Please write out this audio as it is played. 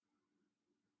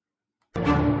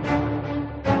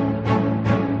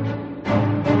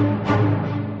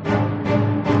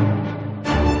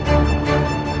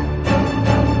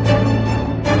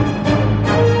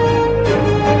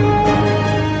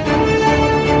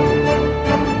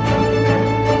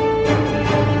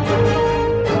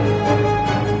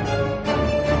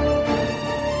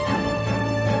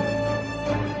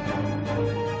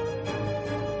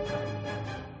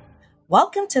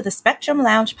Welcome to the Spectrum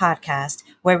Lounge podcast,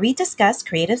 where we discuss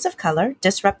creatives of color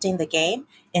disrupting the game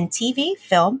in TV,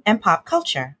 film, and pop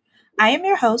culture. I am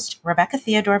your host, Rebecca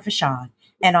Theodore-Vachon,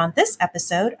 and on this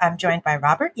episode, I'm joined by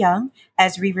Robert Young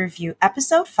as we review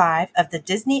episode 5 of the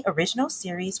Disney original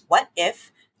series What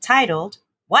If, titled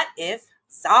What If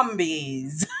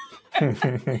Zombies? Hey,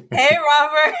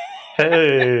 Robert.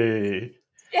 Hey.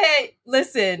 Hey,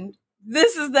 listen,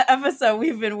 this is the episode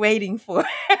we've been waiting for.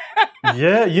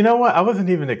 Yeah, you know what? I wasn't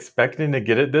even expecting to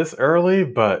get it this early,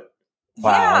 but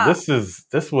wow, Yeah. this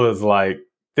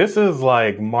is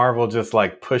like Marvel just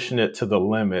like pushing it to the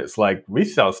limits. Like we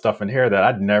saw stuff in here that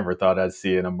I'd never thought I'd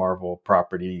see in a Marvel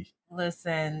property.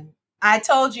 Listen, I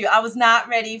told you I was not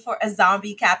ready for a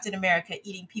zombie Captain America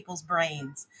eating people's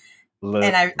brains.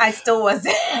 And I still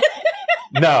wasn't.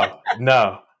 No.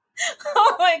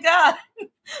 Oh my God.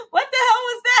 What the hell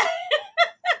was that?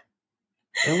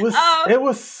 It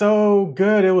was so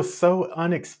good. It was so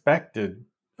unexpected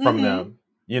from them,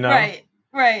 you know?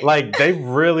 Right. Like they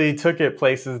really took it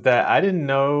places that I didn't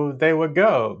know they would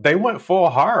go. They went full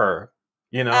horror,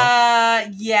 you know?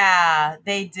 Yeah,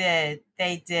 they did.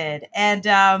 And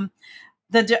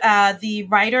the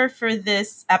writer for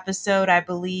this episode, I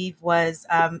believe, was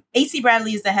AC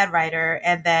Bradley is the head writer,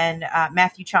 and then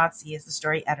Matthew Chauncey is the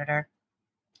story editor.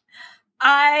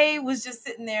 I was just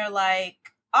sitting there like,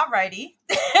 alrighty.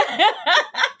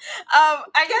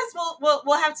 I guess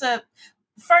we'll have to.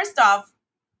 First off,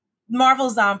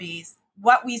 Marvel Zombies.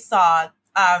 What we saw,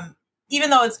 even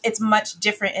though it's much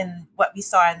different in what we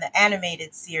saw in the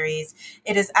animated series,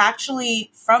 it is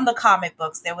actually from the comic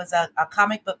books. There was a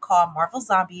comic book called Marvel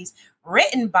Zombies,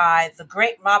 written by the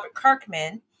great Robert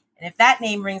Kirkman. And if that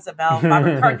name rings a bell,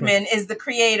 Robert Kirkman is the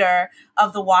creator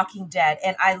of The Walking Dead.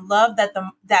 And I love that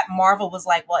that Marvel was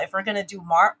like, well, if we're gonna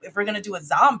do a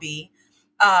zombie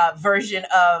version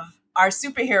of our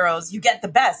superheroes, you get the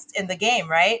best in the game,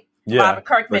 right? Yeah, Robert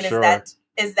Kirkman sure.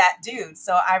 is that dude.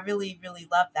 So I really, really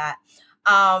love that.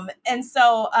 And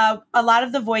so a lot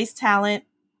of the voice talent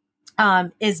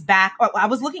is back. I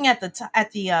was looking at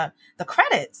the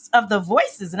credits of the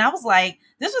voices, and I was like,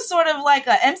 this was sort of like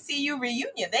a MCU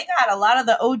reunion. They got a lot of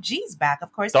the OGs back.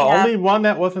 Of course, the only one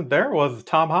that wasn't there was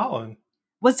Tom Holland.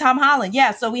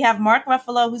 Yeah. So we have Mark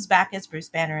Ruffalo, who's back as Bruce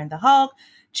Banner and the Hulk.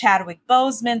 Chadwick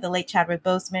Boseman, the late Chadwick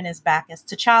Boseman, is back as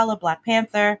T'Challa, Black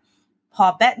Panther.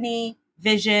 Paul Bettany,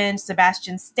 Vision,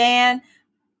 Sebastian Stan.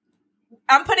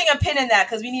 I'm putting a pin in that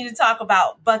because we need to talk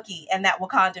about Bucky and that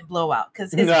Wakandan blowout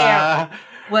because his hair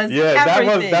was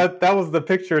everything. That was the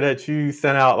picture that you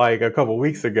sent out like a couple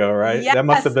weeks ago, right? Yes. That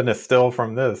must have been a still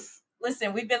from this.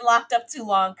 Listen, we've been locked up too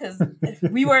long because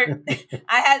we were.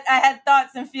 I had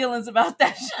thoughts and feelings about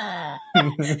that show.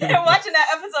 And watching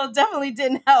that episode definitely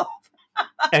didn't help.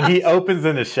 And he opens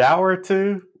in the shower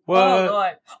too. What? Oh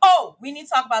Lord! Oh, we need to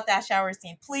talk about that shower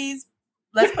scene, please.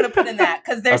 Let's put a pin in that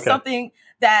because there's something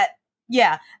that.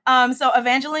 Yeah. So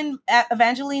Evangeline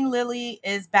Lilly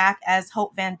is back as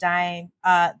Hope Van Dyne,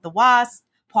 the Wasp.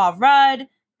 Paul Rudd,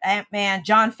 Ant-Man.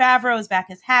 Jon Favreau is back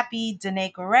as Happy.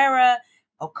 Danae Guerrera,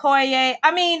 Okoye.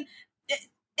 I mean,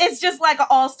 it's just like an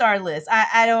all-star list.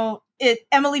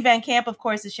 Emily Van Camp, of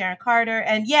course, is Sharon Carter,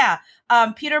 and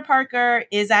Peter Parker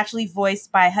is actually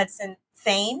voiced by Hudson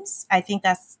Thames. I think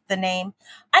that's the name.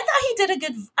 I thought he did a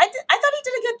good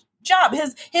job.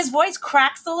 His voice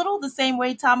cracks a little the same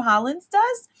way Tom Holland's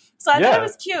does. So I thought it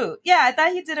was cute. Yeah, I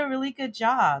thought he did a really good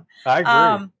job. I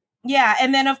agree.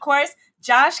 And then of course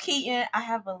Josh Keaton. I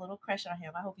have a little crush on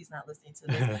him. I hope he's not listening to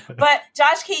this. But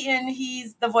Josh Keaton,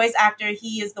 he's the voice actor.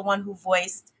 He is the one who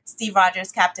voiced Steve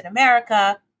Rogers' Captain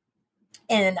America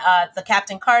in the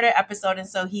Captain Carter episode, and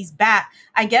so he's back.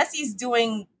 I guess he's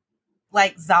doing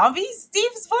like zombie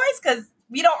Steve's voice because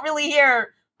we don't really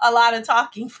hear a lot of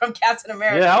talking from Captain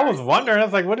America. Yeah, I was wondering. I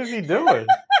was like, what is he doing?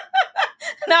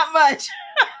 Not much.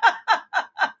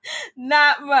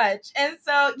 Not much. And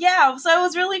so, so it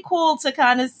was really cool to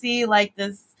kind of see like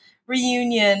this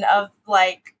reunion of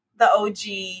like the OG,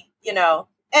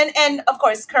 and of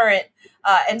course current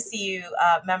MCU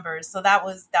members. So that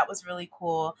was really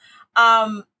cool.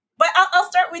 But I'll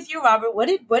start with you, Robert. What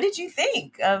did you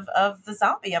think of the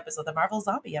zombie episode, the Marvel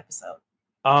zombie episode?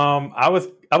 I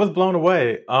was blown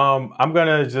away. I'm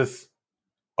gonna just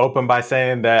open by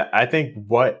saying that I think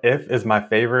What If is my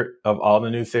favorite of all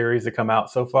the new series that come out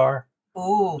so far.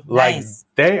 Ooh, like nice.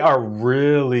 They are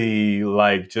really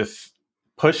like just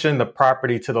pushing the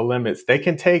property to the limits. They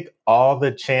can take all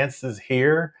the chances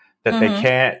here that they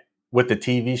can't with the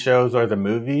TV shows or the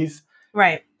movies.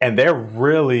 Right. And they're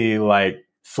really like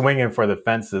swinging for the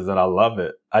fences, and I love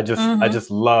it. I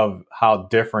just love how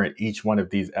different each one of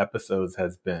these episodes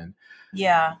has been.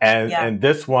 Yeah. And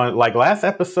this one, like last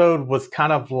episode was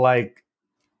kind of like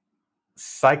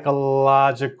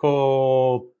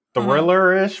psychological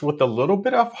thriller-ish with a little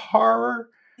bit of horror.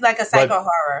 Like a psycho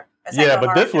horror.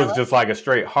 But this was just like a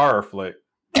straight horror flick.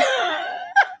 It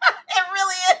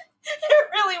really is. It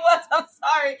really was. I'm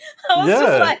sorry. I was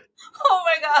just like, oh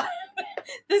my God.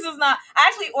 This is not. I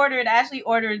actually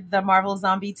ordered the Marvel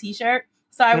Zombie t-shirt.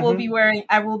 So I will be wearing.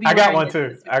 I got one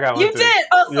too. You did?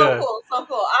 Oh, cool. So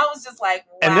cool. I was just like,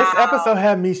 wow. And this episode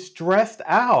had me stressed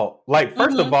out. Like,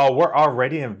 first of all, we're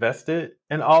already invested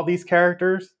in all these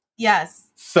characters. Yes.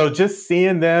 So just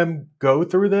seeing them go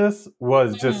through this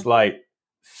was just like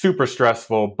super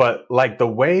stressful. But like the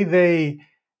way they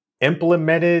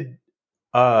implemented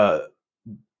the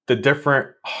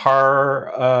different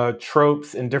horror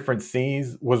tropes in different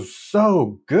scenes was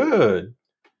so good.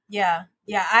 Yeah.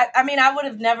 I mean, I would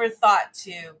have never thought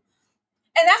to.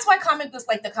 And that's why comic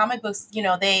books, you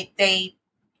know, they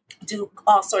do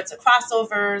all sorts of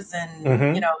crossovers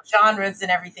and, you know, genres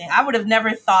and everything. I would have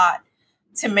never thought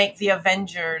to make the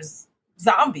Avengers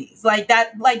zombies like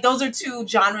that. Like those are two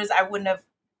genres I wouldn't have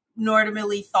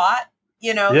normally thought,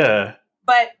 you know? Yeah.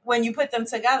 But when you put them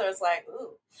together, it's like,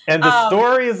 ooh. And the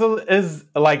story is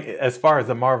like, as far as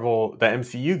the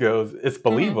MCU goes, it's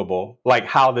believable. Like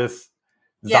how this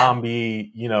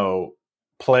zombie, you know,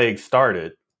 plague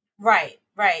started. Right.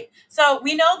 So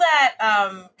we know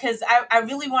that because I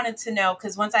really wanted to know,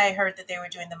 because once I heard that they were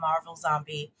doing the Marvel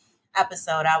Zombie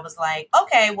episode, I was like,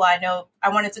 okay, well, I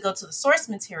wanted to go to the source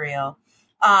material.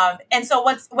 And so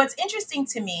what's interesting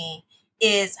to me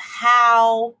is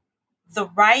how the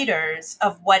writers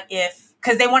of What If,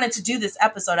 because they wanted to do this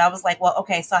episode, I was like, well,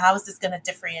 okay, so how is this going to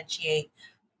differentiate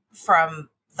from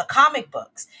the comic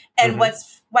books? And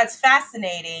what's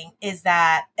fascinating is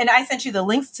that, and I sent you the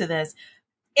links to this,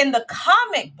 in the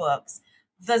comic books,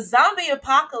 the zombie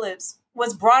apocalypse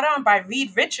was brought on by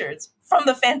Reed Richards from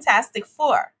the Fantastic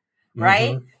Four,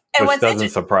 right? And which doesn't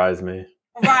surprise me.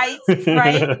 Right.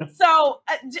 So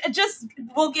just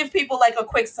we'll give people like a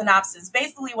quick synopsis.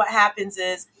 Basically what happens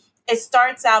is it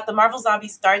starts out, the Marvel Zombie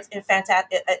starts in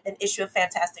an issue of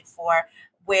Fantastic Four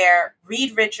where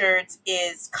Reed Richards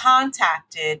is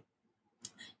contacted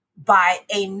by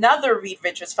another Reed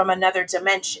Richards from another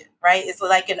dimension, right? It's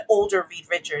like an older Reed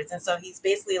Richards. And so he's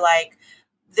basically like,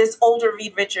 this older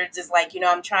Reed Richards is like, you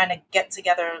know, I'm trying to get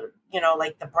together, you know,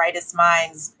 like the brightest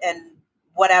minds and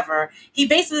whatever. He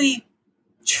basically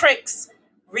tricks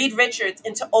Reed Richards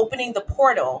into opening the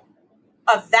portal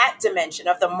of that dimension,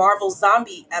 of the Marvel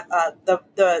Zombie,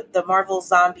 the Marvel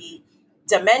Zombie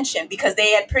dimension, because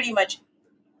they had pretty much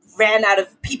ran out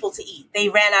of people to eat. They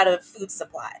ran out of food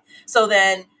supply. So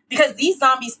then, because these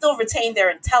zombies still retain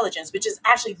their intelligence, which is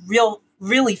actually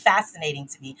really fascinating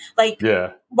to me. Like,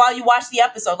 while you watch the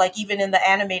episode, like even in the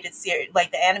animated series,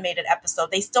 like the animated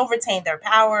episode, they still retain their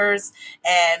powers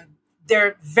and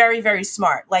they're very, very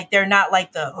smart. Like they're not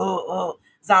like the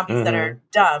zombies that are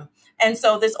dumb. And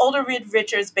so this older Reed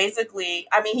Richards basically,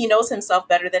 I mean, he knows himself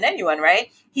better than anyone,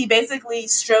 right? He basically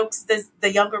strokes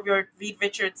the younger Reed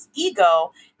Richards'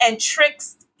 ego and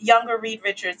tricks younger Reed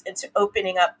Richards into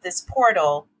opening up this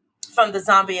portal from the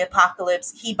zombie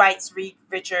apocalypse. He bites Reed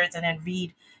Richards, and then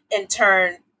Reed in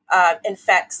turn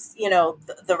infects, you know,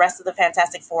 the rest of the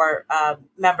Fantastic Four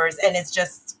members, and it's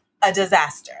just a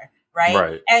disaster,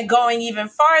 right? And going even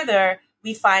farther,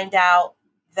 we find out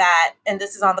that, and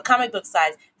this is on the comic book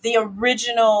side, the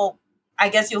original, I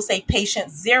guess you'll say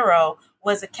Patient Zero,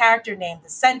 was a character named the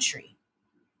Sentry,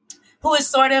 who is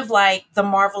sort of like the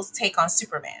Marvel's take on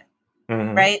Superman,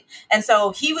 right? And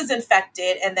so he was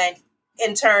infected, and then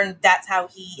in turn, that's how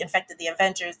he infected the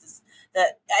Avengers,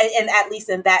 and at least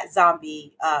in that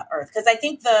zombie Earth. Because I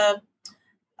think the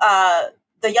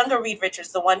younger Reed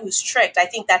Richards, the one who's tricked, I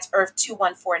think that's Earth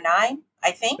 2149. I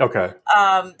think. Okay.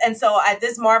 And so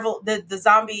this Marvel, the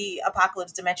zombie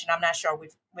apocalypse dimension, I'm not sure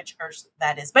which Earth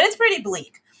that is, but it's pretty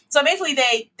bleak. So basically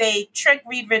they trick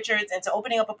Reed Richards into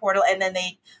opening up a portal, and then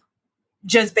they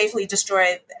just basically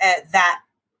destroy that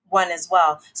one as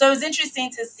well. So it was interesting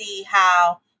to see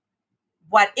how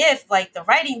What If, like the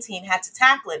writing team, had to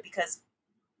tackle it, because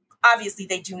obviously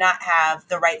they do not have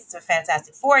the rights to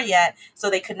Fantastic Four yet,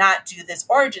 so they could not do this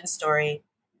origin story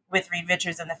with Reed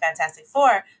Richards and the Fantastic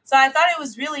Four. So I thought it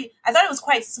was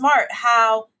quite smart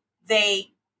how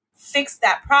they fixed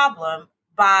that problem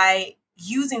by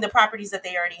using the properties that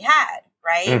they already had,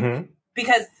 right?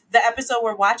 Because the episode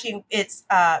we're watching,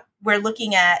 we're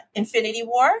looking at Infinity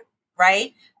War,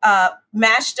 right?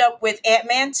 Mashed up with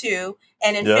Ant-Man 2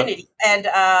 and Infinity. And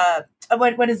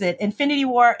what is it? Infinity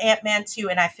War, Ant-Man 2,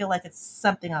 and I feel like it's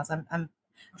something else. I'm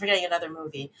forgetting another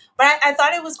movie. But I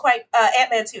thought it was quite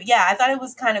Ant-Man 2. Yeah, I thought it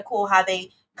was kind of cool how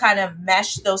they kind of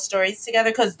meshed those stories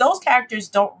together, because those characters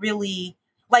don't really,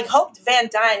 like, Hope Van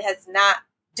Dyne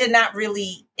did not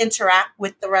really interact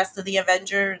with the rest of the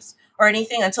Avengers or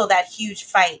anything until that huge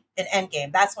fight in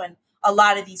Endgame. That's when a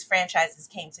lot of these franchises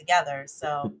came together.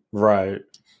 So right.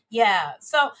 yeah.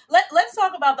 So let's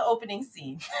talk about the opening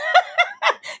scene.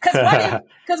 Because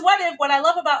what I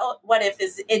love about What If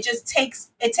is it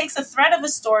takes a thread of a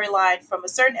storyline from a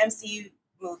certain MCU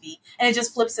movie and it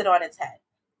just flips it on its head.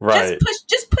 Right.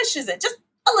 Just pushes it just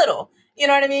a little. You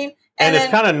know what I mean? And it's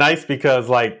kind of nice because,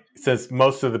 like, since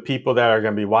most of the people that are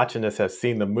going to be watching this have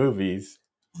seen the movies,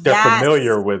 they're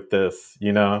familiar with this,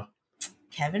 you know?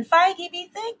 Kevin Feige be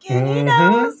thinking, he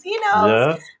knows.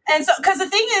 Yeah. And so, because the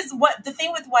thing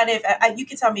with What If, you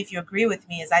can tell me if you agree with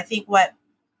me, is I think what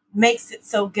makes it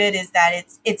so good is that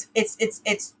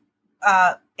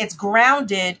it's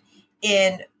grounded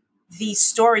in these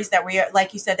stories that we are,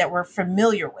 like you said, that we're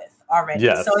familiar with already.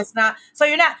 Yes. So it's not, so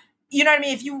you're not, you know what I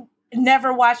mean? If you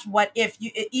never watched What If,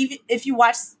 if you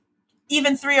watch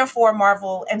even 3 or 4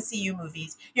 Marvel MCU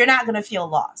movies, you're not going to feel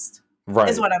lost. Right.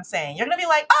 Is what I'm saying. You're going to be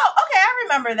like, oh, okay, I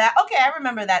remember that. Okay, I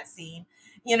remember that scene,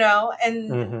 you know?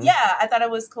 And yeah, I thought it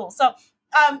was cool. So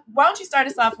why don't you start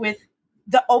us off with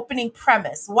the opening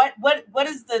premise? What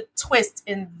is the twist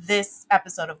in this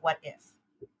episode of What If?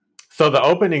 So the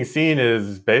opening scene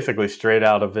is basically straight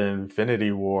out of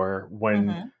Infinity War,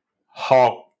 when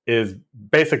Hulk is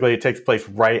basically, it takes place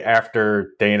right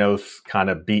after Thanos kind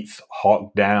of beats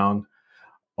Hulk down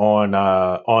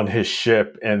on his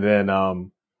ship, and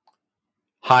then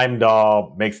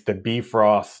Heimdall makes the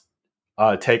Bifrost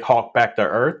take Hulk back to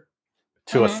Earth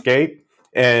to escape,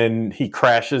 and he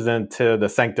crashes into the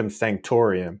Sanctum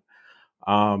Sanctorum.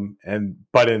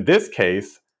 But in this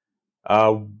case,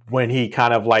 when he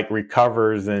kind of like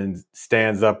recovers and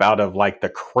stands up out of like the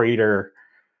crater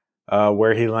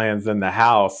where he lands in the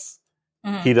house,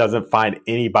 he doesn't find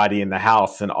anybody in the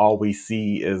house, and all we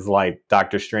see is like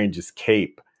Doctor Strange's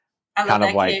cape, kind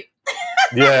of like,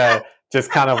 yeah, just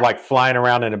kind of like flying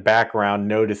around in the background,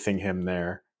 noticing him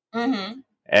there.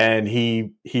 And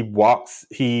he walks,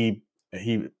 he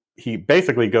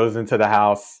basically goes into the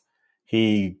house.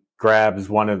 He grabs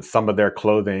some of their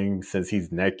clothing, since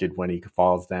he's naked when he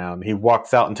falls down. He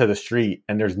walks out into the street,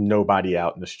 and there's nobody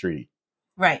out in the street.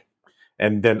 Right.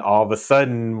 And then all of a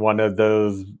sudden, one of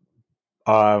those,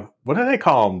 what do they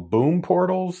call them? Boom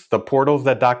portals? The portals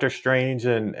that Doctor Strange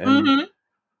and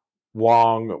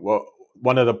Wong, well,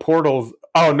 one of the portals.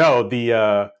 Oh no,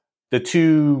 the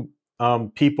 2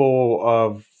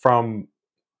 people from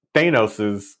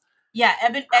Thanos's. Yeah,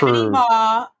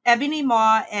 Ebony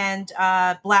Maw, and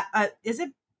Black. Is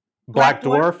it Black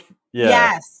Dwarf? Yeah.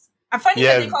 Yes. I'm funny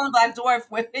that they call him Black Dwarf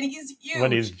when he's huge.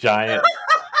 When he's giant.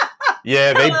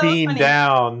 Yeah, they beam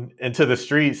down into the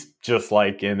streets just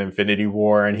like in Infinity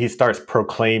War, and he starts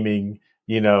proclaiming,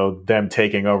 them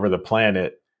taking over the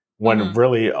planet, when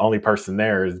really the only person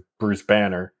there is Bruce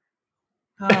Banner.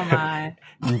 Oh my.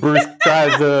 Bruce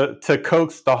tries to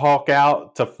coax the Hulk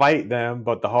out to fight them,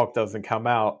 but the Hulk doesn't come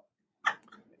out.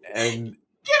 And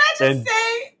can I just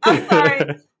say, I'm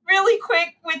sorry, really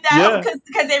quick with that,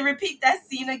 because they repeat that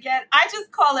scene again. I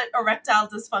just call it erectile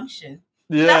dysfunction.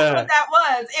 Yeah. That's what that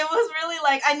was. It was really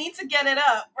like, I need to get it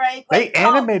up, right? Like, they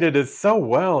animated it so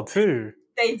well too.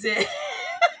 They did.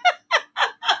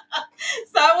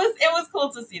 So it was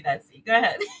cool to see that scene. Go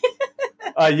ahead.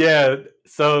 Yeah.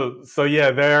 So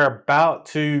yeah, they're about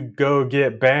to go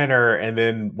get Banner, and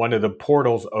then one of the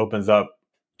portals opens up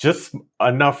just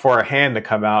enough for a hand to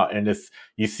come out, and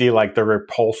you see like the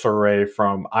repulsor ray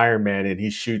from Iron Man, and he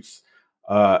shoots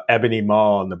Ebony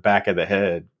Maw in the back of the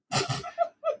head.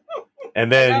 And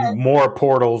then more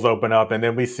portals open up, and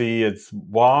then we see it's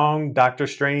Wong, Doctor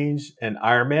Strange, and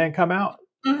Iron Man come out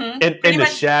in the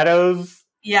shadows.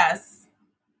 Yes.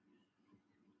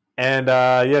 And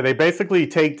they basically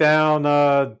take down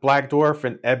Black Dwarf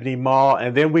and Ebony Maw,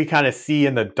 and then we kind of see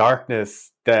in the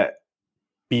darkness that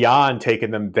beyond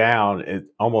taking them down, it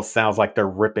almost sounds like they're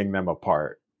ripping them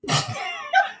apart.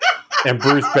 And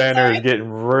Bruce Banner is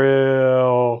getting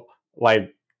real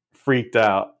like freaked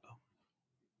out.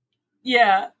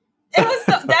 Yeah,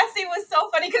 that scene was so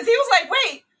funny, because he was like,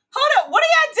 "Wait, hold up, what are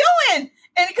y'all doing?"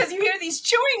 And because you hear these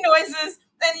chewing noises,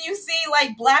 and you see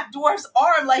like Black Dwarf's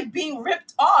arm like being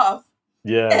ripped off,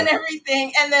 and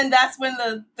everything, and then that's when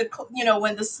the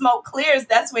when the smoke clears,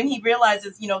 that's when he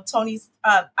realizes Tony's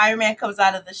Iron Man comes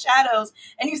out of the shadows,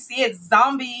 and you see it's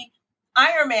zombie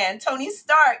Iron Man, Tony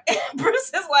Stark, and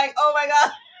Bruce is like, "Oh my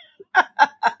god."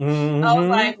 I was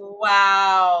like,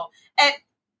 wow. And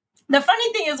The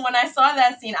funny thing is, when I saw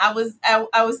that scene, I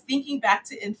was thinking back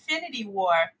to Infinity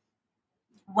War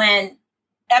when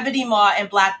Ebony Maw and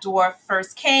Black Dwarf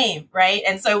first came, right?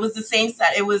 And so it was the same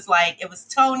set. It was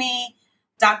Tony,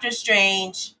 Doctor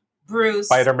Strange, Bruce,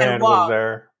 Spider-Man and was Wong.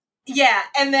 there. Yeah,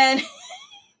 and then the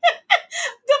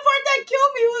part that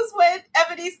killed me was when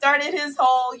Ebony started his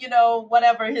whole,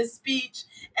 his speech,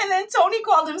 and then Tony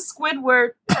called him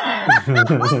Squidward. So now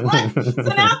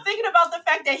I'm thinking about the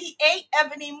fact that he ate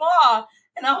Ebony Maw,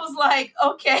 and I was like,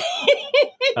 okay. You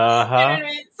know what I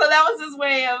mean? So that was his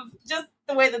way of just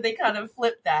the way that they kind of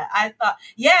flipped that. I thought,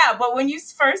 yeah, but when you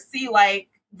first see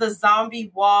the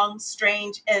zombie Wong,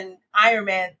 Strange, and Iron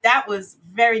Man, that was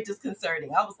very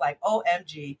disconcerting. I was like,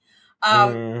 OMG. You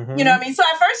know what I mean? So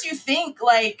at first you think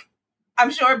I'm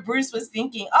sure Bruce was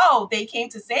thinking, oh, they came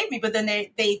to save me, but then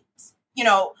they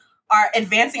are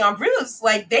advancing on Bruce,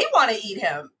 they want to eat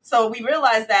him. So we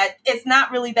realize that it's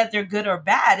not really that they're good or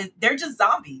bad. They're just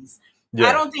zombies. Yeah.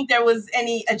 I don't think there was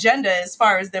any agenda as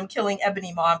far as them killing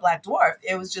Ebony Maw and Black Dwarf.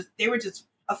 It was just, they were just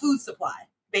a food supply,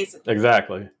 basically.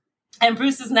 Exactly. And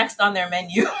Bruce is next on their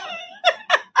menu. So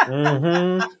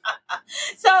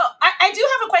I do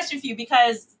have a question for you,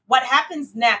 because what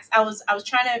happens next, I was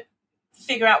trying to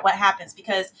figure out what happens,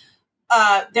 because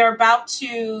they're about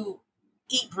to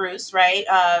eat Bruce, right?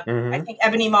 I think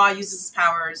Ebony Maw uses his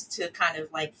powers to kind of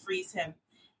freeze him,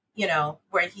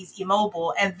 where he's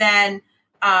immobile. And then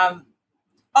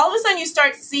all of a sudden you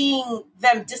start seeing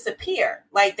them disappear.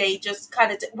 They just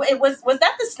kind of, was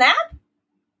that the snap?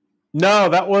 No,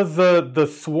 that was the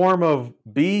swarm of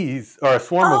bees, or a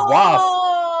swarm of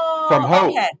wasps from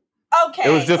Hope. Okay. It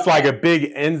was just a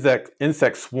big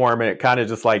insect swarm, and it kind of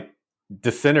just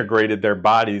disintegrated their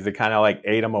bodies. It kind of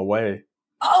ate them away.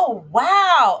 Oh,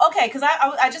 wow. Okay, because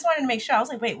I just wanted to make sure. I was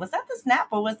like, wait, was that the snap,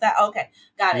 or was that? Okay,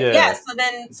 got it. Yeah. So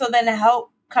then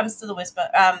Hope comes to the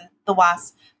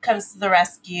wasp comes to the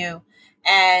rescue,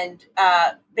 and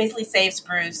basically saves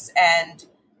Bruce, and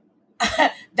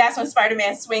that's when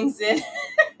Spider-Man swings in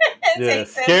and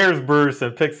takes him. Scares Bruce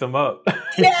and picks him up.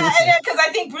 Yeah, because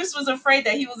I think Bruce was afraid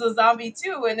that he was a zombie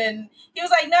too, and then he was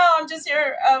like, "No, I'm just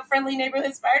your friendly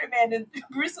neighborhood Spider-Man." And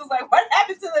Bruce was like, "What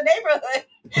happened to the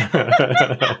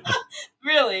neighborhood?"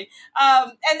 Really,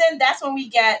 and then that's when we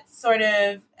get sort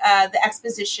of the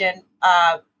exposition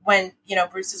when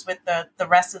Bruce is with the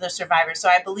rest of the survivors. So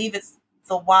I believe it's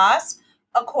the Wasp,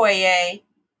 Okoye,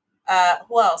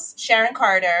 who else? Sharon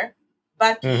Carter,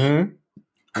 Bucky,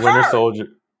 Winter Soldier.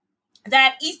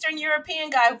 That Eastern European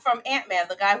guy from Ant-Man,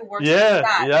 the guy who works with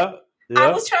Scott. Yeah.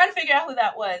 I was trying to figure out who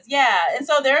that was. Yeah. And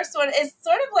so it's sort of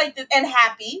and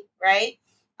Happy, right?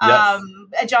 Yes.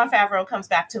 Jon Favreau comes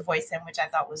back to voice him, which I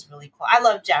thought was really cool. I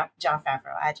love Jon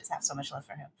Favreau. I just have so much love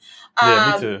for him.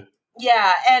 Yeah, me too.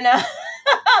 Yeah. And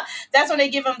that's when they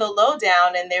give him the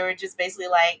lowdown, and they were just basically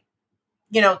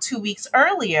 2 weeks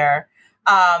earlier.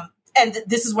 And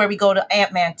this is where we go to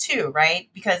Ant-Man 2, right?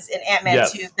 Because in Ant-Man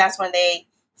 2, that's when they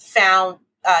found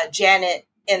Janet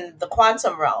in the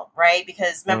quantum realm, right?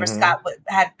 Because remember, Scott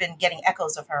had been getting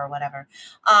echoes of her or whatever.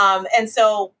 And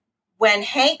so when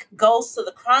Hank goes to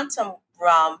the quantum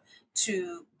realm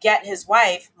to get his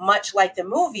wife, much like the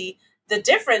movie, the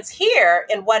difference here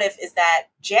in What If is that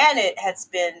Janet has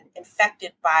been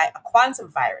infected by a quantum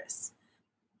virus.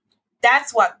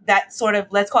 That's what that sort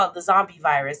of, let's call it the zombie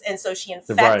virus. And so she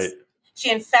infects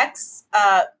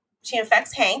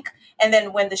Hank. And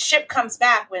then when the ship comes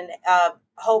back, when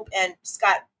Hope and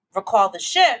Scott recall the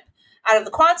ship out of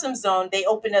the quantum zone, they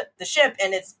open up the ship,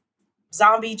 and it's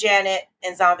zombie Janet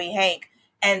and zombie Hank.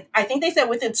 And I think they said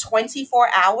within 24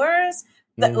 hours,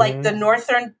 the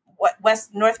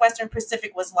Northwestern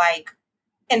Pacific was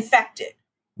infected.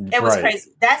 It was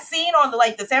crazy. That scene on the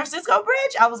San Francisco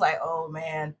bridge, I was like, oh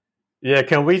man. Yeah,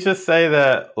 can we just say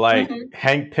that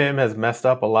Hank Pym has messed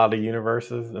up a lot of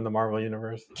universes in the Marvel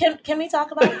universe? Can we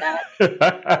talk about that? Because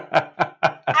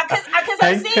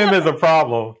Hank Pym is a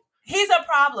problem. He's a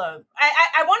problem.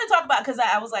 I want to talk about, because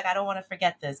I was like, I don't want to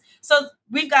forget this. So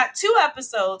we've got 2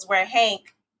 episodes where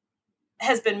Hank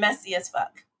has been messy as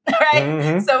fuck.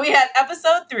 Right? So we had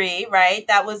episode 3, right?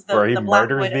 That was where he the Black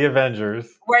murders Widow, the Avengers.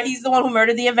 Where he's the one who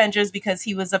murdered the Avengers because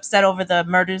he was upset over the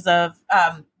murders of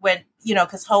when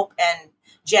because Hope and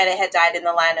Janet had died in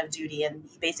the line of duty, and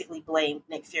he basically blamed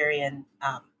Nick Fury and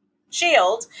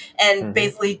Shield, and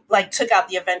basically took out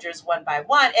the Avengers one by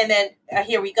one. And then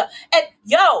here we go. And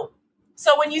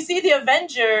so when you see the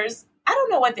Avengers, I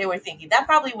don't know what they were thinking. That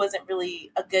probably wasn't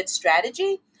really a good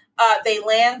strategy. They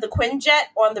land the Quinjet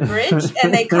on the bridge,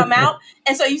 and they come out.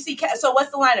 And so you see, so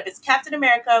what's the lineup? It's Captain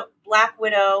America, Black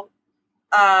Widow,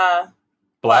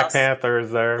 Black Panther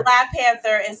is there. Black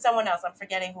Panther and someone else. I'm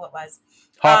forgetting who it was.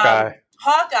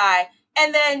 Hawkeye.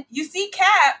 And then you see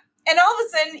Cap, and all of a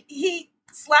sudden he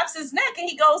slaps his neck and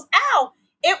he goes, ow.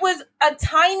 It was a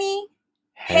tiny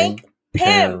Hank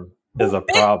Pym. Is a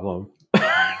problem.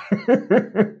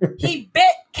 He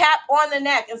bit Cap on the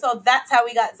neck. And so that's how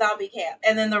we got Zombie Camp.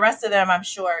 And then the rest of them, I'm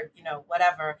sure,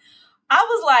 whatever. I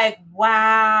was like,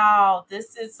 wow,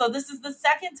 this is the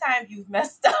second time you've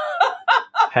messed up.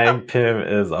 Hank Pym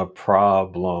is a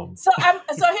problem. So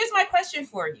here's my question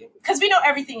for you. Because we know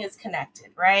everything is connected,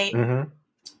 right? Mm-hmm.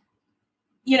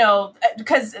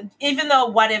 Because even though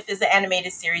What If is an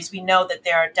animated series, we know that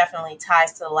there are definitely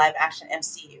ties to the live action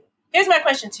MCU. Here's my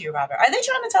question to you, Robert. Are they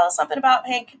trying to tell us something about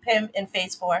Hank Pym in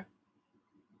Phase 4?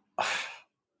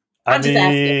 I'm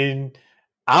listening.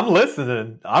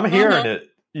 I'm hearing it.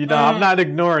 I'm not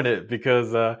ignoring it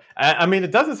because,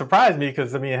 it doesn't surprise me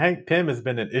because, Hank Pym has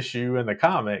been an issue in the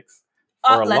comics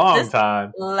for a long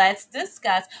time. Let's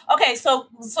discuss. Okay, so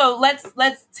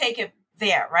let's take it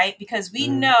there, right? Because we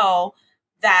know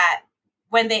that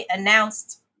when they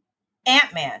announced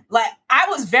Ant-Man, like, I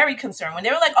was very concerned when they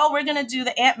were like, oh, we're going to do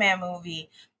the Ant-Man movie.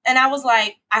 And I was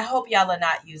like, I hope y'all are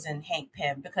not using Hank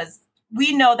Pym because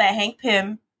we know that Hank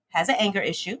Pym has an anger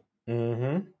issue.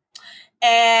 Mm-hmm.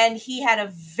 And he had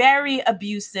a very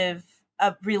abusive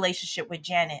relationship with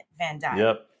Janet Van Dyne.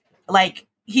 Yep. Like,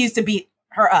 he used to beat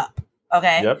her up.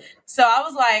 Okay. Yep. So I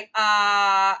was like,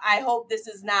 I hope this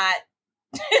is not,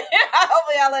 I hope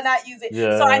y'all are not using.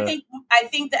 Yeah. So I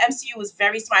think the MCU was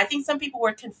very smart. I think some people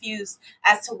were confused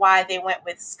as to why they went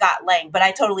with Scott Lang, but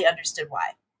I totally understood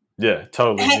why. Yeah,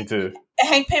 totally. Me too.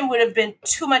 Hank Pym would have been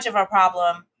too much of a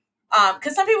problem.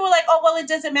 Because some people were like, oh, well, it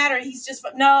doesn't matter. He's just,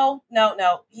 no.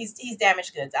 He's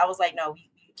damaged goods. I was like, no,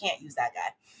 you can't use that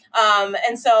guy.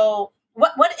 And so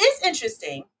what is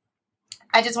interesting,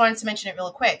 I just wanted to mention it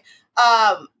real quick.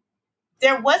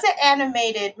 There was an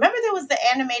animated, remember there was the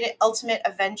animated Ultimate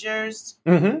Avengers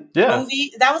movie?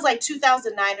 That was like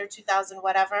 2009 or 2000,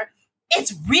 whatever.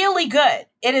 It's really good.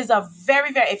 It is a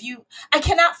very, very, I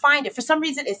cannot find it. For some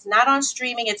reason, it's not on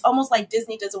streaming. It's almost like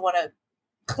Disney doesn't want to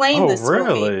claim this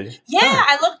really? movie. Yeah,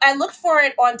 I looked for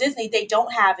it on Disney. They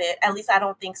don't have it. At least I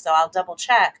don't think so. I'll double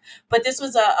check. But this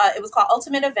was it was called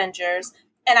Ultimate Avengers,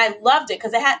 and I loved it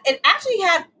because it actually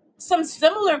had some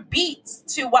similar beats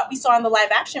to what we saw in the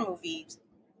live action movies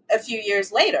a few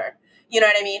years later. You know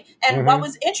what I mean? And what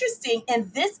was interesting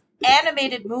in this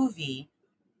animated movie,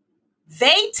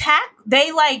 they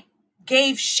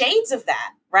gave shades of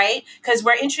that, right? Because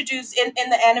we're introduced in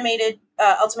the animated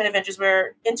Ultimate Avengers,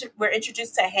 we're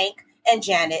introduced to Hank and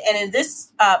Janet, and in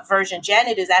this version,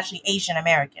 Janet is actually Asian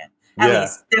American. At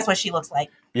least that's what she looks like.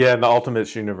 Yeah, in the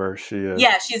Ultimates universe, she is.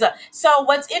 Yeah, so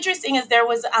what's interesting is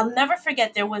I'll never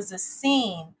forget, there was a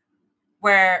scene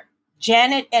where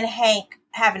Janet and Hank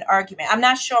have an argument. I'm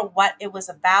not sure what it was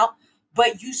about,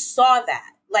 but you saw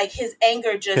that. Like, his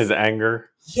anger.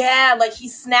 Yeah, like, he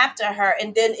snapped at her,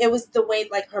 and then it was the way,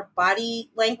 like, her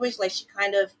body language, like, she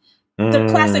kind of, the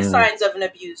classic signs of an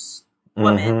abused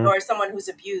woman or someone who's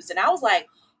abused. And I was like,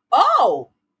 oh,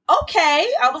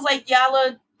 okay. I was like, y'all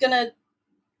are gonna,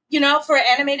 for an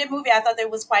animated movie, I thought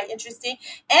that was quite interesting.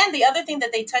 And the other thing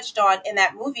that they touched on in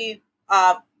that movie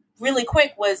really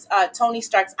quick was Tony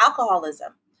Stark's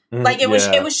alcoholism. Like, it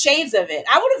was shades of it.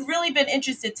 I would have really been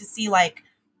interested to see, like,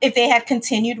 if they had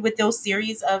continued with those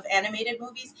series of animated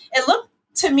movies. It looked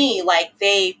to me like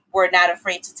they were not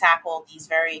afraid to tackle these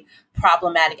very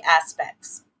problematic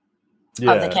aspects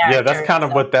of the character. Yeah, that's kind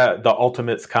of what the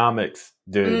Ultimates comics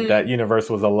did. That universe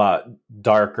was a lot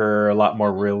darker, a lot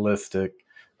more realistic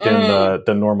than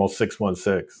the normal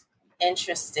 616.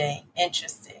 Interesting.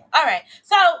 All right.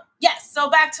 So, yes.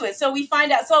 So back to it. So we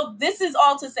find out. So this is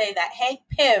all to say that Hank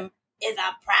Pym is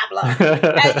a problem.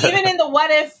 And even in the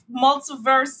What If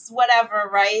multiverse, whatever,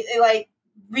 right? Like,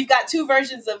 we've got two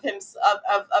versions of him,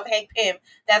 of Hank Pym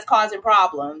that's causing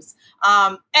problems.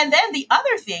 And then the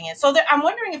other thing is, I'm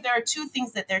wondering if there are two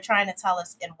things that they're trying to tell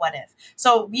us in What If.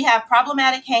 So we have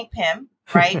problematic Hank Pym,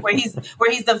 right? where he's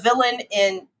the villain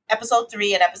in episode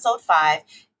 3 and episode 5.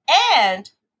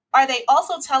 And are they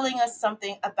also telling us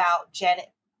something about Janet,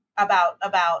 about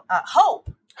Hope,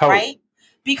 right?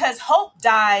 Because Hope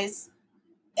dies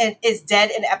and is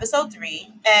dead in episode 3,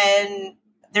 and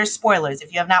there's spoilers.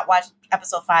 If you have not watched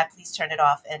episode 5, please turn it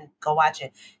off and go watch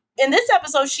it. In this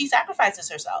episode, she sacrifices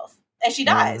herself and she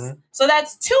dies. So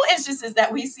that's 2 instances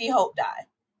that we see Hope die.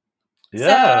 Yeah.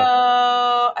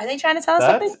 So are they trying to tell us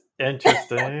something?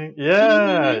 Interesting.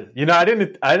 Yeah. I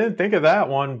didn't think of that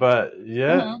one, but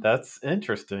that's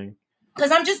interesting.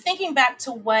 Because I'm just thinking back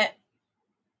to what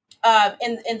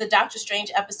in the Doctor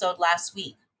Strange episode last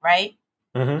week, right?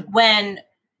 Mm-hmm. when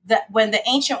the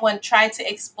Ancient One tried to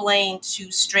explain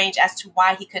to Strange as to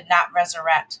why he could not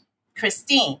resurrect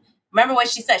Christine. Remember what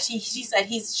she said? She said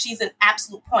she's an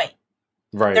absolute point.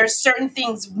 Right. There's certain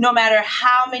things, no matter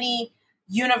how many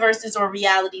universes or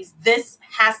realities, this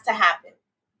has to happen,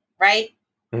 right?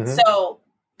 Mm-hmm. So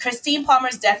Christine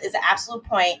Palmer's death is an absolute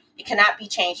point. It cannot be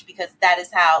changed because that is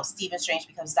how Stephen Strange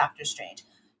becomes Doctor Strange.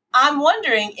 I'm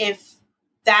wondering if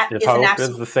that is an Hope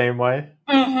absolute... is the same way.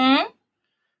 Mm-hmm.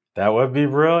 That would be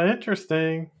real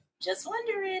interesting. Just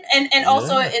wondering. And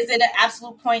also, is it an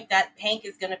absolute point that Hank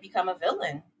is going to become a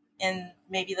villain in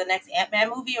maybe the next Ant-Man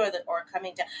movie or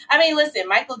coming down? I mean, listen,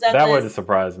 Michael Douglas... That wouldn't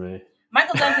surprise me.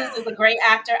 Michael Douglas is a great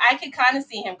actor. I could kind of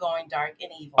see him going dark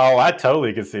and evil. Oh, I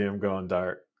totally could see him going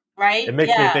dark. Right? It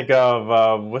makes me think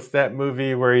of, what's that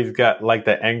movie where he's got like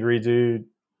the angry dude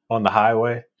on the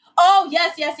highway? Oh,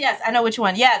 yes. I know which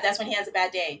one. Yeah, that's when he has a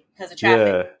bad day because of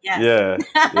traffic. Yeah.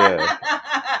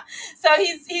 So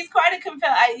he's quite a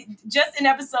compelling... Just in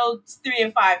episodes 3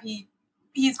 and 5,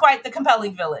 he's quite the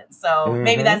compelling villain. So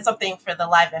maybe that's something for the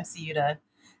live MCU to...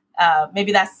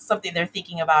 maybe that's something they're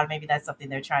thinking about. Maybe that's something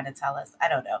they're trying to tell us. I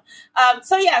don't know.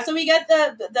 So we get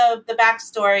the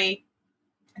backstory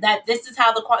that this is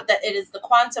how that it is the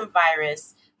quantum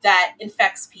virus that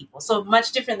infects people. So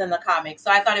much different than the comics. So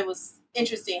I thought it was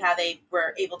interesting how they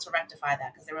were able to rectify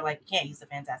that because they were like, you can't use the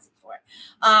Fantastic Four.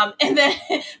 And then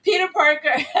Peter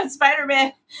Parker and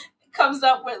Spider-Man comes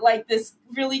up with like this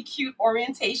really cute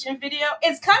orientation video.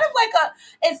 It's kind of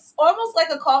it's almost like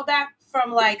a callback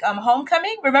from like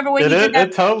Homecoming. Remember when he did that?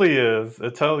 It totally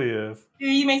is.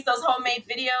 He makes those homemade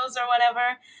videos or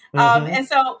whatever. And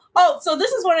so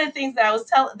this is one of the things that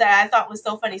that I thought was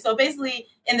so funny. So basically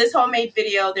in this homemade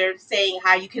video, they're saying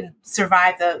how you can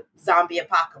survive the zombie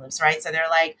apocalypse, right? So they're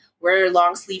like, wear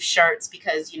long sleeve shirts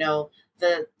because,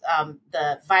 the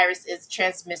virus is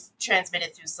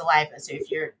transmitted through saliva. So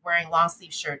if you're wearing long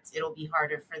sleeve shirts, it'll be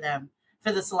harder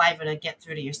for the saliva to get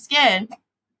through to your skin.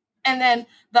 And then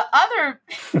the other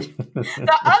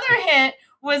hint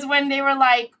was when they were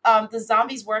like, the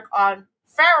zombies work on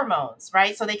pheromones,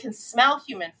 right? So they can smell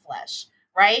human flesh,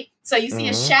 right? So you see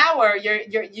a shower,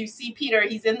 you see Peter,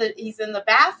 he's in the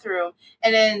bathroom,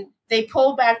 and then they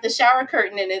pull back the shower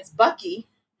curtain and it's Bucky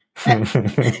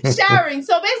showering.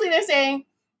 So basically they're saying,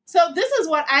 so this is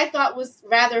what I thought was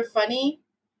rather funny,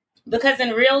 because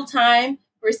in real time,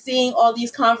 we're seeing all these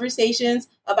conversations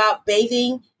about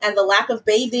bathing and the lack of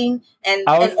bathing. And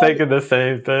I was thinking the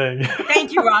same thing.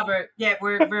 Thank you, Robert. Yeah,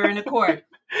 we're in accord.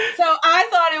 So I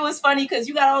thought it was funny because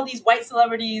you got all these white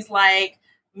celebrities like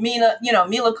Mila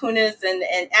Kunis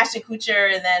and Ashton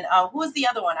Kutcher, and then who was the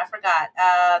other one? I forgot.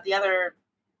 The other,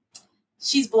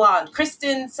 she's blonde,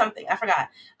 Kristen something. I forgot.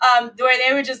 Where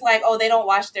they were just like, oh, they don't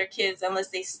wash their kids unless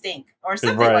they stink or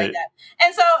something like that.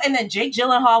 And then Jake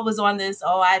Gyllenhaal was on this.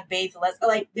 Oh, I bathe less.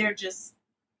 Like they're just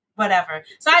whatever.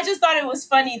 So I just thought it was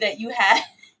funny that you had.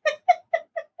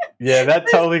 Yeah, that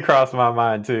totally crossed my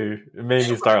mind too. It made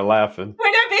me start laughing.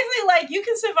 Where they're basically like, you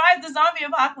can survive the zombie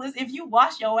apocalypse if you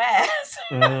wash your ass.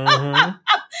 And I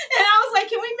was like,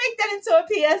 can we make that into a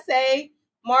PSA?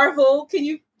 Marvel, can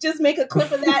you just make a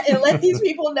clip of that and let these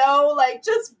people know, like,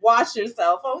 just wash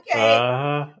yourself,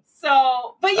 okay?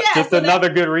 So, but yeah, just another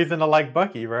good reason to like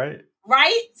Bucky, right?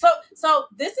 Right. So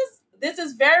this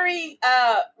is very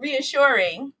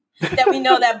reassuring that we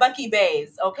know that Bucky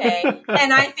bathes, okay?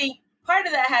 And I think part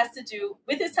of that has to do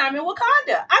with his time in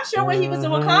Wakanda. I'm sure when he was in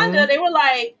Wakanda, they were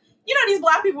like, these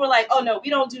black people were like, oh no,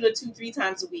 we don't do the 2-3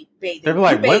 times a week bathing. They were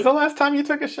like, when's the last time you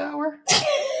took a shower?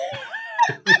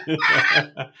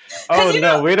 Oh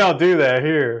no, we don't do that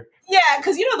here. Yeah,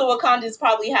 because the Wakandans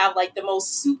probably have like the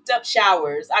most souped up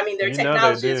showers. I mean, their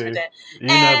technology is for that.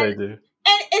 They do.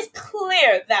 And it's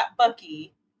clear that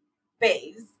Bucky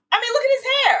bathes. I mean, look at his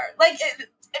hair. Like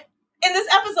in this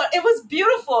episode, it was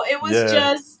beautiful. It was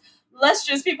just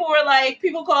lustrous. People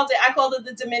called it, I called it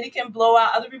the Dominican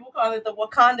blowout. Other people called it the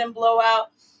Wakandan blowout.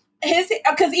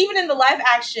 Because even in the live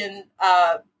action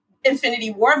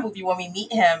Infinity War movie, when we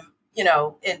meet him, in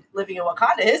living in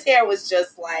Wakanda, his hair was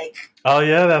just like... Oh,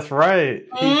 yeah, that's right.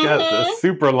 He got the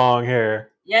super long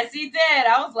hair. Yes, he did.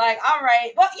 I was like, all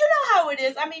right. Well, you know how it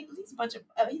is. I mean, he's a bunch of...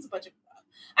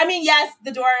 I mean, yes,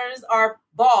 the daughters are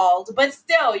bald, but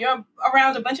still, you're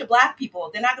around a bunch of black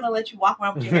people. They're not going to let you walk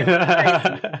around with your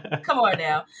hair crazy. Come on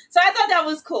now. So I thought that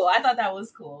was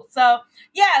cool. So,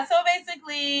 yeah. So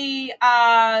basically,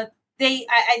 I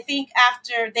think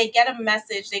after they get a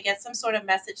message, they get some sort of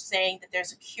message saying that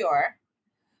there's a cure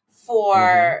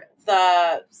for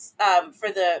the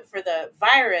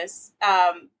virus,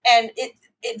 and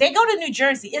they go to New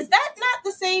Jersey. Is that not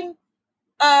the same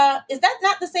is that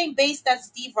not the same base that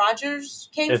Steve Rogers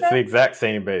came It's from? the exact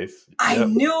same base. I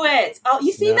knew it. Oh,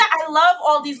 you see that? I love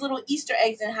all these little Easter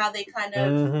eggs and how they kind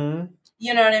of,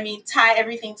 you know what I mean, tie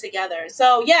everything together.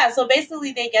 So yeah, so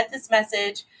basically they get this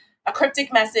message, a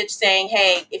cryptic message saying,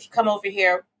 hey, if you come over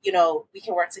here, you know, we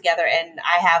can work together. And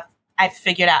I've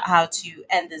figured out how to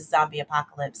end this zombie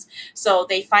apocalypse. So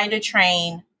they find a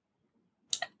train.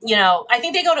 You know, I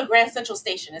think they go to Grand Central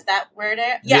Station. Is that where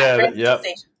they're? Yeah, Grand Central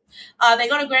Station. They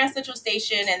go to Grand Central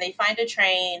Station and they find a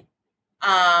train.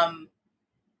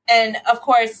 And of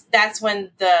course, that's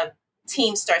when the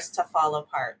team starts to fall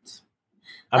apart.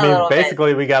 I mean,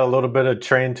 basically, we got a little bit of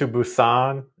Train to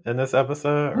Busan in this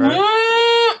episode,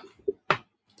 right?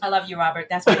 I love you, Robert.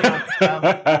 That's what you're on this show.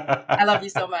 I love you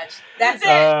so much. That's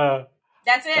it.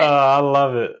 That's it. I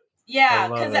love it. Yeah,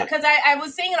 because I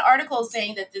was seeing an article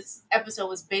saying that this episode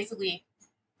was basically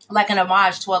like an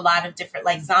homage to a lot of different,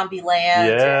 like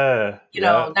Zombieland, and, you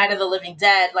know, Night of the Living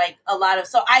Dead, like a lot of.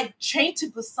 So Train to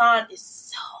Busan is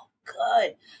so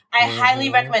good. I highly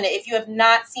recommend it. If you have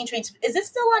not seen Train to, is it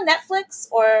still on Netflix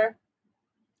or?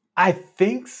 I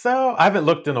think so. I haven't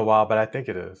looked in a while, but I think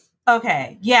it is.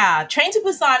 Okay, yeah, Train to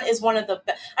Busan is one of the.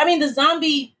 I mean, the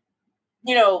zombie,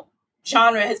 you know,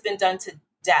 genre has been done to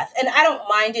death, and I don't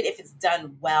mind it if it's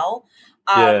done well.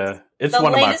 It's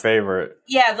one of my favorite.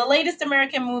 Yeah, the latest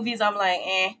American movies, I'm like,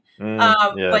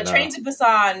 but Train to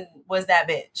Busan was that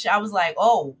bitch. I was like,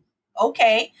 oh,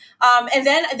 okay. And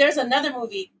then there's another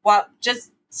movie. Well,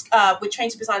 just with Train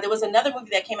to Busan, there was another movie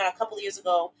that came out a couple of years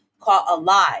ago called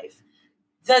Alive.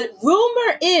 The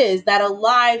rumor is that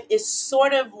Alive is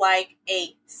sort of like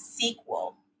a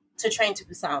sequel to Train to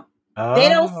Busan. Oh. They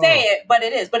don't say it, but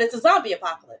it is. But it's a zombie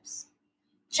apocalypse.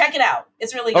 Check it out.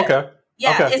 It's really good. Okay.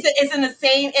 Yeah, okay. It's in the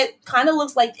same. It kind of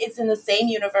looks like it's in the same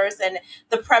universe, and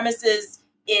the premise is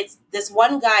it's this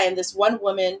one guy and this one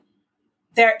woman.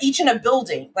 They're each in a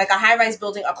building, like a high-rise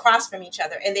building, across from each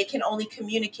other, and they can only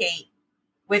communicate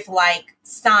with like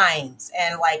signs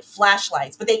and like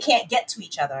flashlights, but they can't get to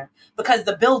each other because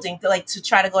the building, like to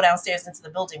try to go downstairs into the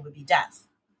building, would be death.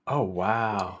 Oh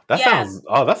wow,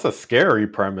 that's a scary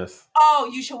premise. Oh,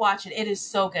 you should watch it. It is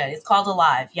so good. It's called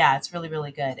Alive. Yeah, it's really,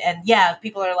 really good. And yeah,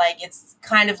 people are like, it's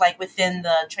kind of like within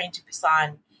the Train to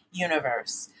Busan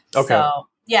universe. Okay. So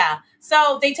yeah,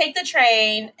 so they take the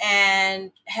train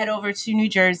and head over to New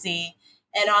Jersey,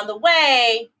 and on the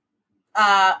way,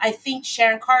 I think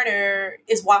Sharon Carter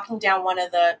is walking down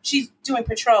she's doing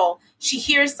patrol. She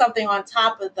hears something on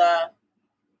top of the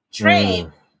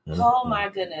train. Oh my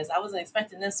goodness. I wasn't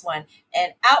expecting this one.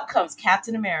 And out comes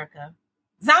Captain America.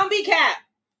 Zombie Cap.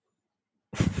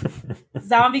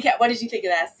 Zombie Cap. What did you think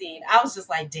of that scene? I was just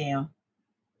like, damn.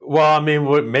 Well, I mean,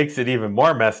 what makes it even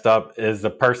more messed up is the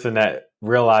person that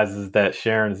realizes that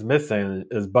Sharon's missing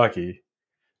is Bucky.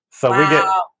 So we get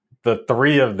the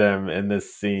three of them in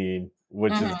this scene,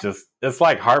 which is just, it's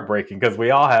like heartbreaking because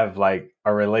we all have like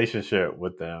a relationship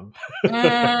with them.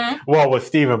 Well, with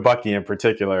Steve and Bucky in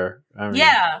particular. I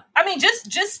mean,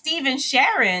 just Steve and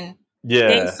Sharon. Yeah.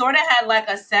 They sort of had like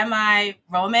a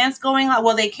semi-romance going on.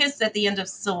 Well, they kissed at the end of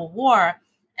Civil War.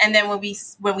 And then when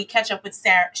we catch up with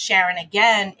Sharon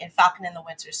again in Falcon and the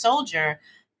Winter Soldier,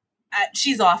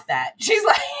 she's off that. She's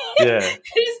like,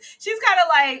 she's kind of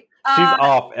like. She's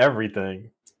off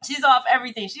everything. She's off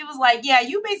everything. She was like, yeah,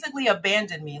 you basically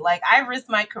abandoned me. Like, I risked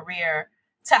my career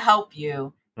to help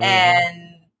you.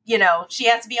 And, you know, she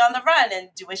had to be on the run and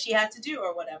do what she had to do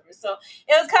or whatever. So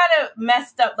it was kind of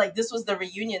messed up. Like, this was the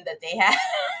reunion that they had.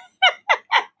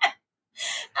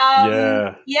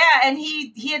 Yeah, and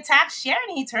he attacks Sharon.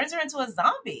 He turns her into a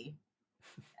zombie.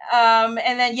 And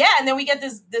then we get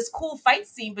this cool fight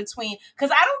scene between,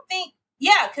 because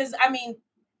I mean,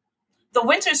 the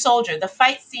Winter Soldier, the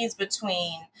fight scenes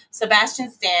between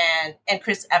Sebastian Stan and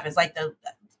Chris Evans,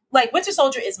 like Winter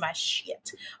Soldier is my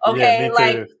shit. Okay,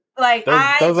 yeah, like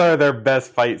those are their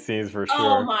best fight scenes for sure.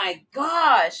 Oh my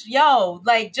gosh, yo,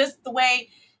 like just the way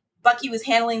Bucky was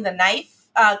handling the knife.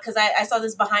 Because I saw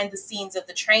this behind the scenes of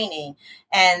the training,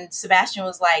 and Sebastian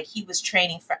was like, he was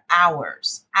training for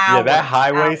hours. Yeah, that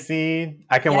highway scene,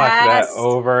 I can watch that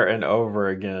over and over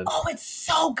again. Oh, it's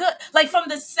so good. Like from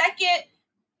the second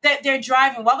that they're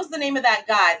driving, what was the name of that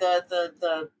guy?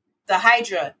 The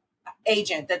Hydra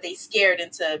agent that they scared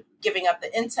into giving up the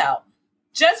intel.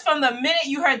 Just from the minute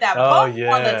you heard that bump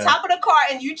on the top of the car,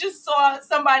 and you just saw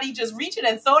somebody just reach it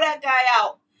and throw that guy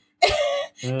out.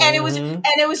 And it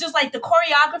was just like the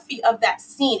choreography of that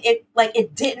scene.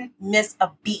 It didn't miss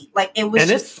a beat. Like it was,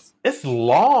 and it's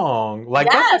long. Like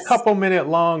that's a couple minute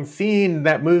long scene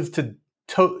that moves to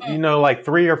like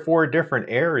 3 or 4 different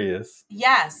areas.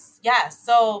 Yes.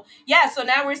 So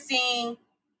now we're seeing,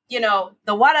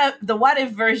 the what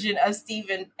if version of Steve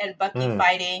and Bucky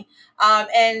fighting.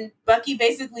 And Bucky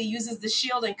basically uses the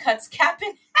shield and cuts Cap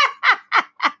in.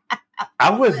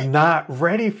 I was not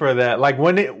ready for that. Like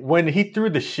when he threw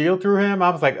the shield through him, I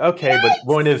was like, okay, yes!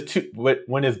 But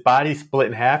when his body split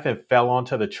in half and fell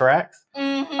onto the tracks,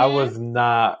 I was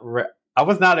not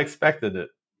expecting it.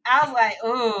 I was like,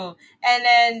 ooh.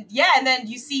 And then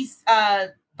you see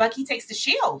Bucky takes the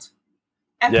shield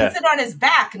and puts it on his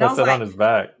back. And I was like, on his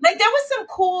back. Like there was some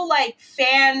cool like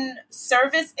fan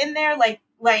service in there, like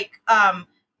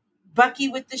Bucky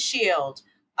with the shield.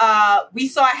 We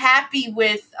saw Happy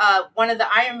with one of the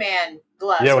Iron Man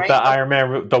gloves. Yeah, with the Iron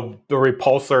Man, the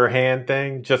repulsor hand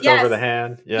thing just over the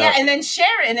hand. Yeah, and then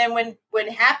Sharon, and then when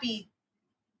Happy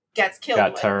gets killed, he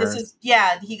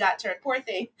got turned. Poor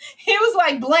thing. He was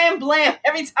like blam blam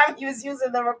every time he was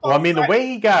using the repulsor. Well, I mean, the way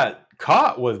he got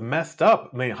caught was messed up.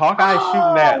 I mean, Hawkeye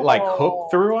shooting that like hook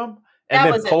through him.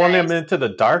 And then pulling him into the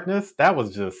darkness, that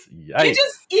was just yikes.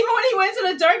 Even when he went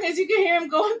to the darkness, you could hear him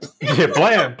going blam. Yeah,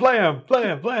 blam, blam,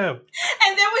 blam, blam.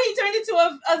 And then when he turned into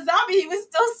a zombie, he was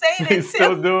still saying it. He's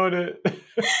still doing it. It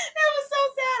was so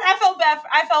sad.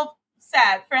 I felt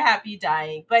sad for Happy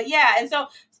dying. But yeah, and so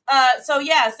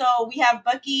we have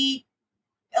Bucky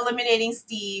eliminating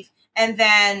Steve, and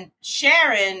then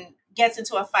Sharon gets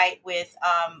into a fight with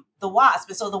the Wasp.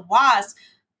 And so the Wasp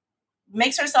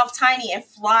makes herself tiny and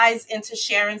flies into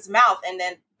Sharon's mouth and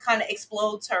then kind of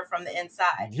explodes her from the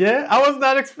inside. Yeah, I was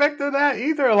not expecting that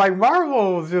either. Like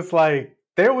Marvel was just like,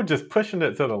 they were just pushing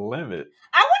it to the limit.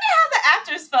 I wonder how the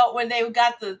actors felt when they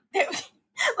got like,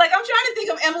 I'm trying to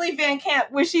think of Emily Van Camp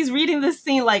where she's reading this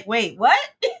scene like, wait, what?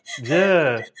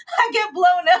 Yeah. I get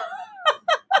blown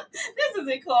up. This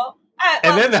isn't cool.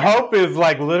 And then the Hope is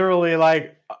like literally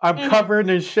like, I'm covered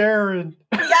in Sharon.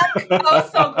 Yeah, oh,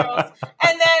 so gross.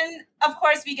 And then, of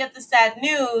course, we get the sad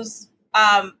news.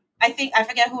 I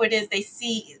forget who it is.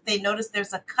 They notice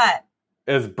there's a cut.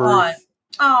 It's Bruce.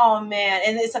 Oh man,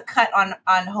 and it's a cut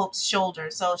on Hope's shoulder,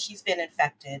 so she's been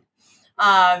infected.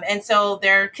 And so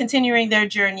they're continuing their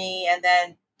journey, and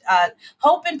then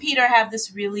Hope and Peter have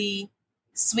this really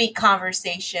sweet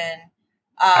conversation.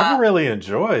 I really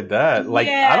enjoyed that. Like,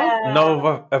 I don't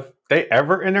know if they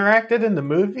ever interacted in the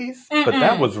movies, but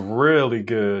that was really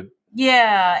good.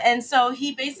 Yeah, and so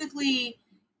he basically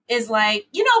is like,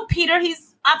 Peter,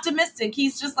 he's optimistic.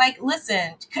 He's just like,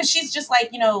 listen, because she's just like,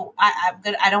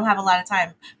 I don't have a lot of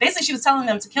time. Basically, she was telling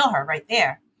them to kill her right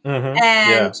there. Mm-hmm.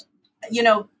 And,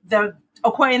 the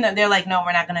according to them, they're like, no,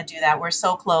 we're not going to do that. We're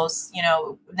so close,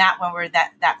 not when we're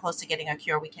that close to getting a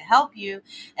cure, we can help you.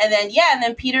 And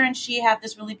then Peter and she have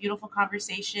this really beautiful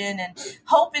conversation, and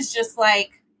Hope is just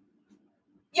like,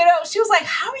 she was like,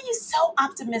 how are you so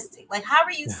optimistic? Like, how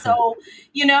are you so,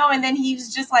 and then he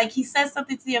was just like, he says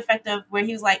something to the effect of where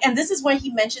he was like, and this is where he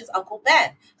mentions Uncle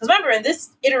Ben. Because remember, in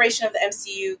this iteration of the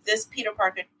MCU, this Peter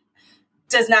Parker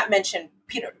does not mention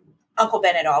Uncle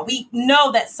Ben at all. We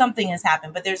know that something has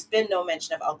happened, but there's been no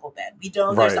mention of Uncle Ben. We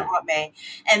don't, there's an Aunt May.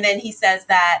 And then he says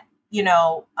that,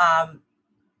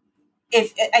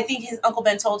 if I think his Uncle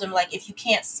Ben told him, like, if you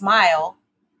can't smile,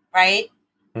 right?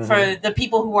 Mm-hmm. For the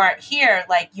people who aren't here,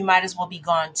 like, you might as well be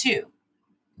gone too.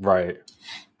 Right.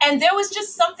 And there was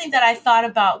just something that I thought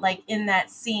about, like, in that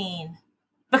scene,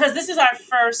 because this is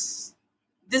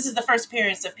the first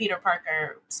appearance of Peter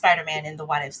Parker, Spider-Man in the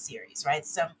What If series, right?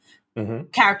 Some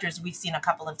characters we've seen a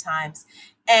couple of times.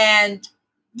 And,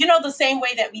 the same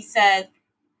way that we said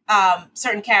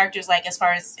certain characters, like as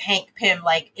far as Hank Pym,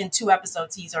 like in 2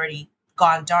 episodes, he's already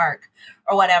gone dark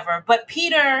or whatever. But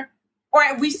Peter,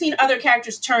 or we've seen other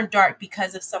characters turn dark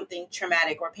because of something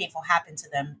traumatic or painful happened to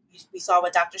them. We saw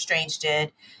what Doctor Strange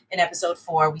did in episode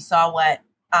 4. We saw what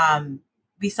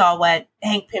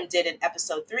Hank Pym did in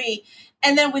episode 3.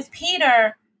 And then with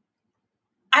Peter,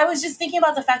 I was just thinking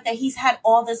about the fact that he's had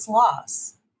all this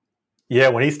loss. Yeah,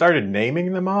 when he started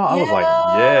naming them all, I was like,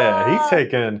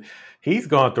 yeah, he's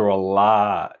gone through a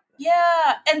lot.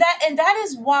 Yeah, and that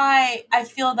is why I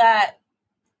feel that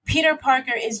Peter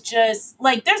Parker is just,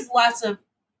 like, there's lots of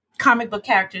comic book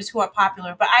characters who are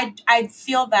popular, but I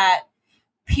feel that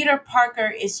Peter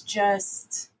Parker is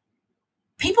just,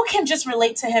 people can just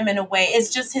relate to him in a way. It's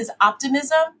just his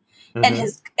optimism and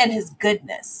his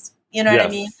goodness. You know what I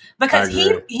mean? Because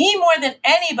he more than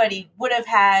anybody would have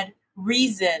had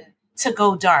reason to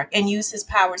go dark and use his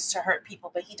powers to hurt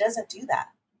people, but he doesn't do that.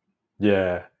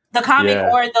 Yeah. The comic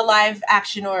or the live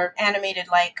action or animated,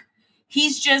 like,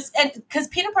 he's just, and because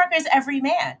Peter Parker is every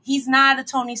man. He's not a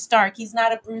Tony Stark. He's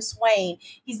not a Bruce Wayne.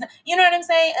 He's not, you know what I'm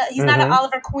saying? He's not an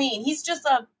Oliver Queen. He's just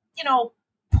a,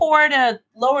 poor to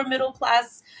lower middle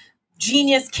class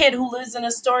genius kid who lives in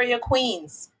Astoria,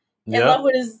 Queens. in love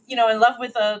with his, in love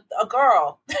with a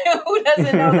girl who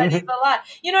doesn't know that he's alive.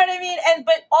 You know what I mean?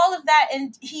 But all of that,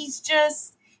 and he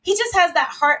just has that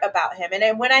heart about him. And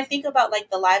then when I think about like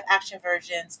the live action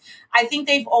versions, I think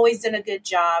they've always done a good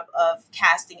job of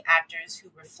casting actors who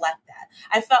reflect that.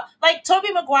 I felt like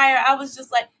Tobey Maguire, I was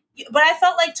just like, but I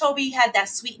felt like Tobey had that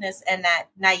sweetness and that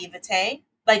naivete,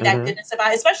 like that goodness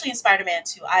about it, especially in Spider-Man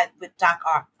 2. With Doc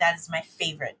Ock, that is my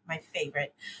favorite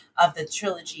of the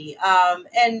trilogy.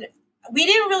 And we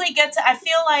didn't really get to, I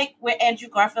feel like with Andrew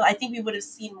Garfield, I think we would have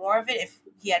seen more of it if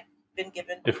he had been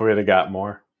given, if we had got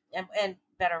more and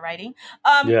better writing.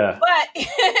 Yeah.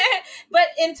 But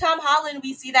in Tom Holland,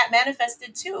 we see that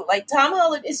manifested too. Like Tom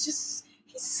Holland is just,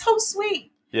 he's so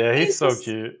sweet. Yeah, he's so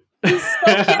cute. He's so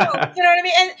cute. You know what I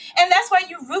mean? And that's why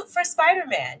you root for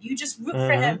Spider-Man. You just root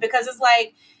for him because it's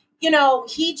like,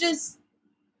 he just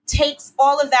takes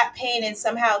all of that pain and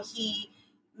somehow he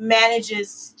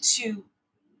manages to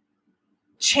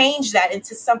change that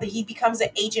into something. He becomes an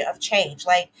agent of change.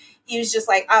 Like he was just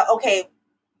like, okay,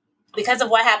 because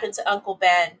of what happened to Uncle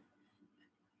Ben,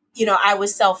 I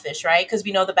was selfish, right? Because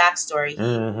we know the backstory.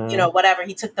 He, whatever,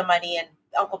 he took the money and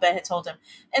Uncle Ben had told him.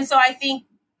 And so I think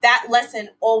that lesson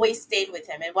always stayed with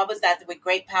him. And what was that? With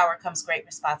great power comes great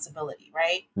responsibility,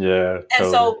 right? Yeah. And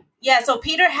so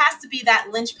Peter has to be that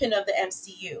linchpin of the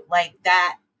MCU, like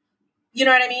that. You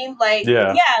know what I mean? Like,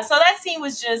 yeah. So that scene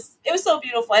was it was so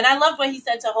beautiful. And I loved what he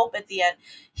said to Hope at the end.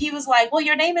 He was like, well,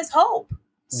 your name is Hope.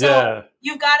 So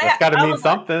you've got to... That's got to mean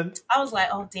something. I was like,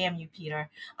 oh, damn you, Peter.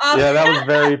 Yeah, that was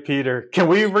very Peter. Can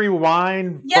we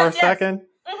rewind for a second?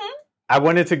 Mm-hmm. I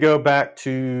wanted to go back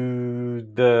to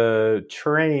the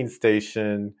train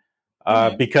station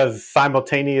because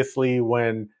simultaneously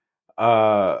when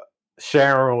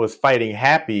Sharon was fighting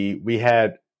Happy, we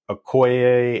had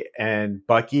Okoye and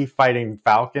Bucky fighting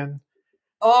Falcon.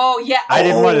 Oh, yeah. I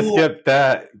didn't want to skip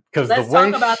that because the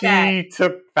way she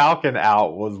took Falcon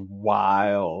out was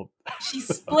wild. She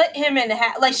split him in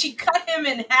half. Like, she cut him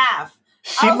in half.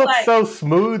 She looked so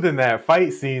smooth in that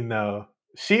fight scene, though.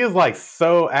 She is, like,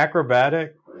 so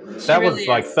acrobatic. That was,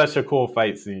 like, such a cool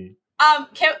fight scene. And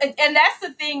that's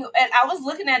the thing. And I was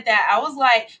looking at that. I was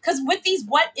like, because with these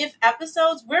what if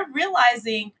episodes, we're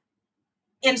realizing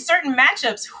in certain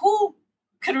matchups who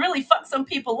could really fuck some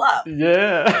people up.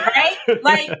 Yeah. Right?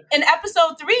 Like in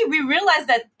episode 3, we realized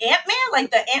that Ant-Man,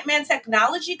 like the Ant-Man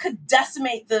technology could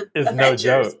decimate the Avengers. No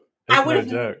joke. I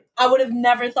would have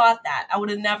never thought that. I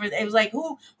would have never, it was like,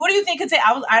 who do you think could take,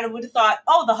 I would have thought,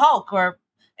 oh, the Hulk,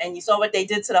 and you saw what they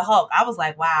did to the Hulk. I was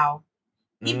like, wow,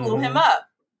 he blew him up.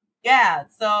 Yeah.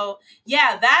 So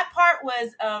yeah, that part was,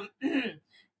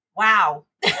 wow.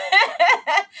 And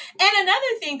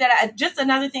another thing that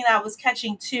I was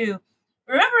catching too,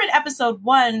 remember in episode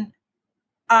 1,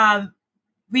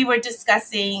 we were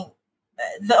discussing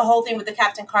the whole thing with the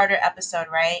Captain Carter episode,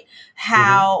 right?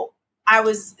 How I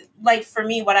was like, for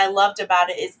me, what I loved about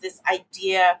it is this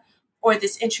idea or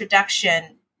this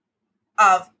introduction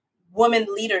of woman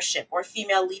leadership or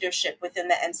female leadership within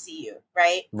the MCU,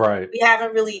 right? Right. We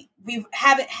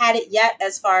haven't had it yet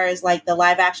as far as like the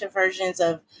live action versions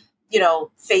of,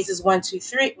 phases 1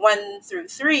 through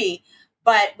 3.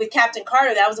 But with Captain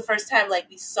Carter, that was the first time like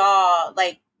we saw,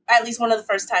 like at least one of the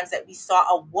first times that we saw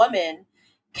a woman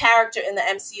character in the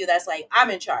MCU that's like, I'm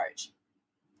in charge,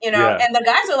 and the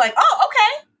guys are like, oh,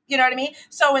 okay. You know what I mean?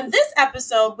 So in this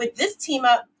episode with this team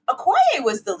up, Okoye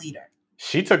was the leader.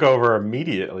 She took over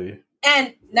immediately.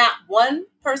 And not one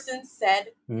person said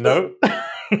nope.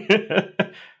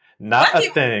 Not a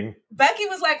thing. Bucky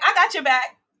was like, I got your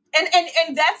back.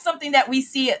 And that's something that we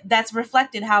see that's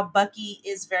reflected how Bucky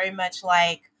is very much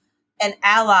like an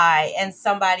ally and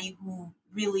somebody who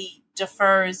really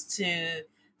defers to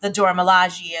the Dora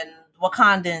Milaje and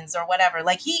Wakandans or whatever.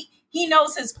 Like he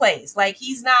knows his place. Like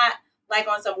he's not like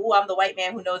on some, I'm the white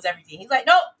man who knows everything. He's like,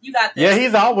 nope, you got this. Yeah,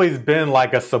 he's always been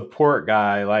like a support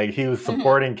guy. Like he was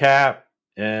supporting Cap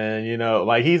and,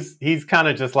 like he's kind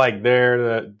of just like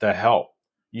there to help.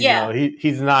 You know,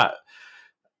 he's not,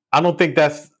 I don't think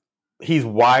he's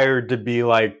wired to be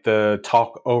like the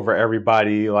talk over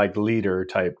everybody, like leader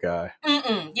type guy.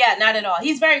 Yeah, not at all.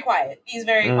 He's very quiet. He's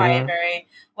very quiet, very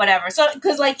whatever. So,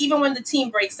 because like even when the team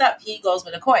breaks up, he goes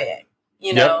with Okoye,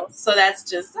 So that's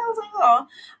just, I was like,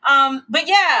 oh. But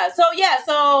yeah,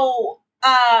 so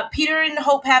Peter and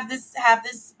Hope have this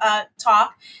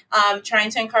talk, trying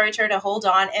to encourage her to hold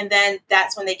on, and then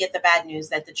that's when they get the bad news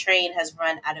that the train has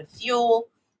run out of fuel.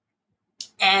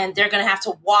 And they're going to have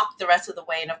to walk the rest of the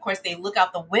way. And of course, they look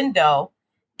out the window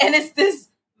and it's this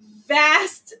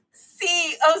vast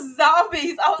sea of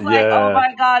zombies. I was like, oh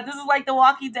my God, this is like The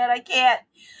Walking Dead. I can't.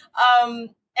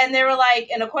 And they were like,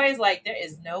 and Okoye's like, there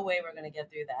is no way we're going to get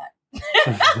through that.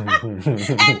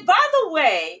 And by the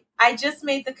way, I just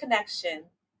made the connection.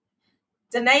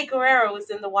 Danae Guerrero was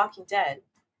in The Walking Dead.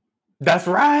 That's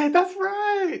right. That's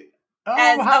right.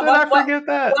 Oh, how did I forget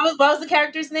that? What was the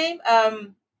character's name?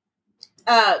 I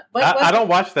don't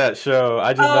watch that show.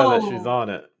 I just know that she's on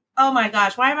it. Oh my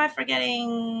gosh, why am I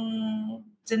forgetting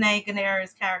Danae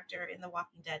Guerrero's character in The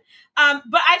Walking Dead?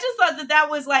 But I just thought that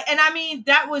was like, and I mean,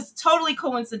 that was totally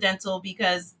coincidental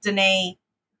because Danae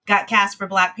got cast for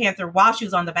Black Panther while she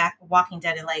was on the Walking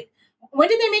Dead. And like, when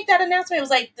did they make that announcement? It was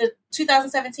like the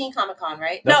 2017 Comic-Con,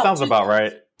 right? That sounds about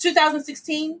right.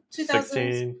 2016?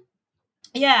 16.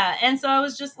 Yeah, and so it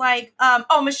was just like,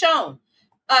 Michonne.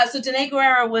 So Danae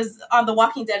Guerrero was on The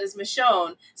Walking Dead as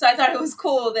Michonne. So I thought it was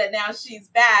cool that now she's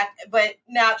back, but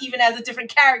now even as a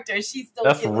different character, she's still.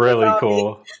 That's really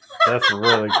cool. That's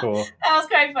really cool. That was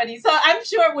quite funny. So I'm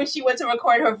sure when she went to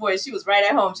record her voice, she was right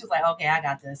at home. She was like, okay, I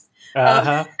got this.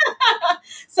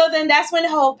 So then that's when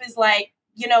Hope is like,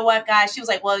 you know what, guys? She was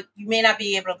like, well, you may not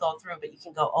be able to go through, but you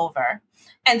can go over.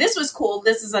 And this was cool.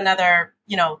 This is another,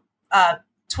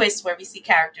 twist where we see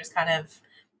characters kind of,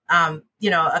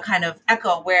 a kind of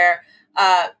echo where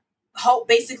Hope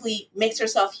basically makes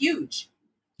herself huge.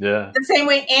 Yeah. The same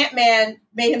way Ant-Man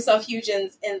made himself huge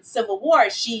in Civil War,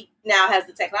 she now has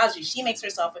the technology. She makes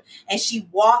herself, and she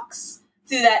walks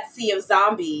through that sea of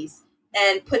zombies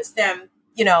and puts them,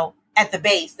 at the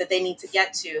base that they need to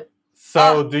get to.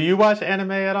 So do you watch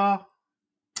anime at all?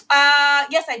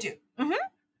 Yes, I do. Mm-hmm.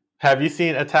 Have you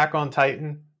seen Attack on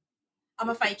Titan? I'm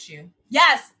gonna fight you.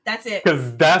 Yes, that's it.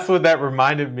 Because that's what that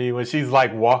reminded me when she's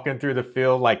like walking through the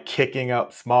field, like kicking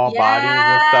up small bodies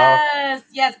and stuff.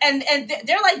 Yes, and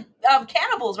they're like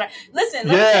cannibals, right? Listen,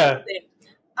 yeah.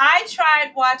 I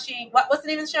tried watching. What's the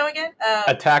name of the show again?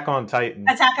 Attack on Titan.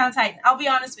 Attack on Titan. I'll be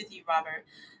honest with you, Robert.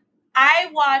 I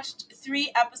watched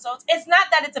 3 episodes. It's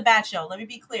not that it's a bad show. Let me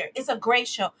be clear. It's a great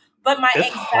show. But my anxiety.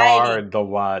 It's hard to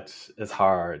watch. It's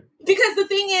hard. Because the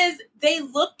thing is, they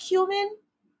look human.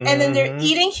 And then they're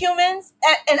eating humans,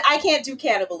 and I can't do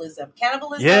cannibalism.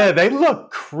 Yeah, they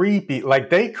look creepy. Like,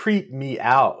 they creep me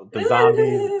out. The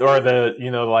zombies, or the,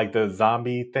 like the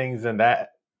zombie things in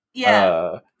that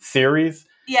series.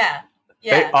 Yeah.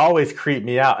 They always creep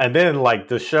me out. And then, like,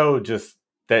 the show just,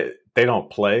 they don't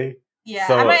play. Yeah.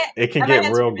 So it can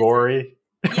get real gory.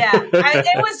 Yeah,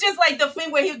 it was just like the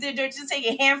thing where they're just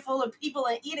taking a handful of people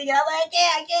and eating it. I'm like,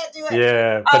 I can't do it.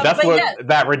 Yeah, but that's what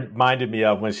that reminded me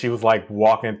of when she was like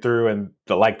walking through and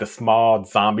the small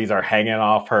zombies are hanging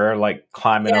off her, like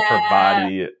climbing up her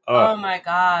body. Oh my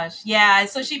gosh, yeah.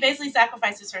 So she basically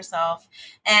sacrifices herself,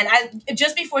 and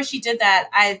just before she did that,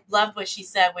 I loved what she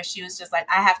said, where she was just like,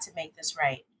 I have to make this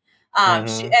right.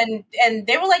 And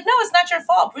they were like, no, it's not your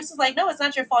fault. Bruce was like, no, it's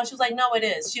not your fault. She was like, no, it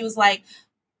is. She was like,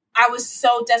 I was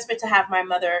so desperate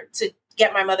to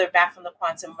get my mother back from the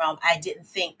quantum realm. I didn't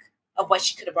think of what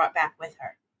she could have brought back with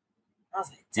her. I was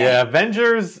like, dang. Yeah,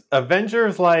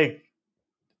 Avengers, like,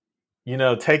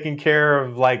 taking care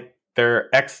of like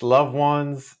their ex-loved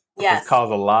ones has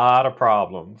caused a lot of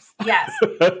problems. Yes.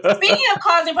 Speaking of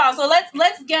causing problems, so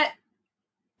let's get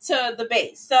to the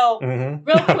base. So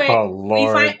real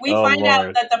quick, we find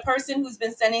out that the person who's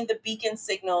been sending the beacon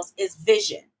signals is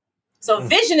Vision. So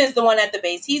Vision is the one at the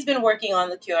base. He's been working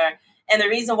on the cure. And the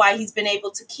reason why he's been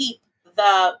able to keep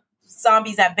the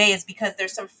zombies at bay is because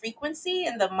there's some frequency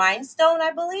in the Mind Stone,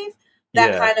 I believe,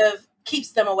 that kind of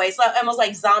keeps them away. So almost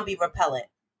like zombie repellent.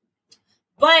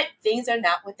 But things are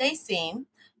not what they seem.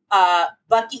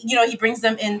 Bucky, he brings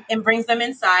them in and brings them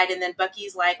inside. And then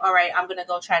Bucky's like, all right, I'm going to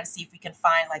go try to see if we can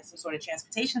find like some sort of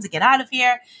transportation to get out of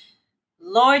here.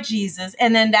 Lord Jesus.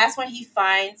 And then that's when he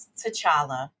finds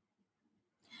T'Challa.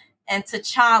 And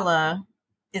T'Challa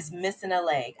is missing a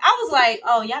leg. I was like,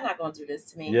 oh, y'all not going to do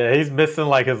this to me. Yeah, he's missing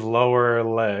like his lower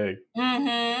leg.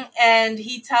 Mm-hmm. And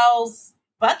he tells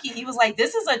Bucky, he was like,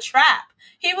 this is a trap.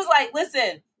 He was like,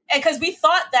 listen, and because we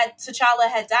thought that T'Challa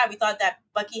had died. We thought that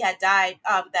Bucky had died,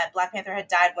 that Black Panther had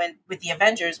died with the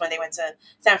Avengers when they went to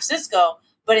San Francisco.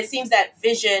 But it seems that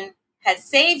Vision had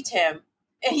saved him.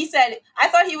 And he said, I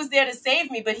thought he was there to save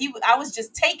me, but I was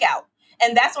just takeout.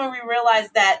 And that's when we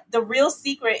realized that the real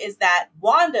secret is that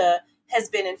Wanda has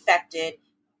been infected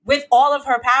with all of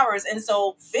her powers. And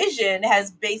so Vision has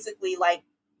basically like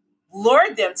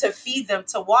lured them to feed them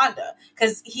to Wanda.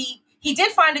 Because he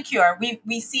did find a cure.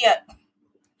 We see a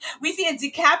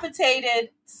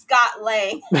decapitated Scott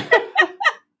Lang.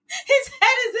 His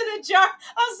head is in a jar.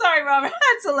 I'm sorry, Robert.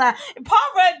 I had to laugh. Paul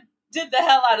Rudd did the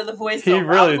hell out of the voice. He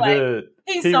really did.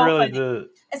 He's so funny. Did.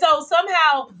 And so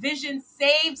somehow Vision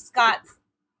saved Scott's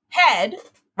head,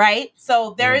 right?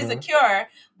 So there is a cure,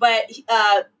 but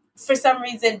for some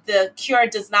reason the cure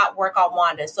does not work on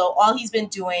Wanda. So all he's been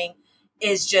doing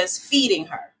is just feeding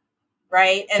her,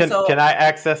 right? And can I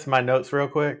access my notes real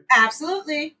quick?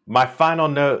 Absolutely. My final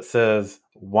note says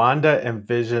Wanda and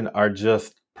Vision are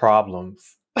just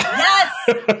problems. Yes.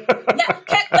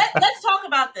 Let's talk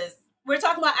about this. We're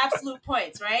talking about absolute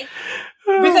points, right?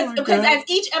 Because as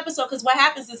each episode, because what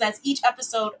happens is as each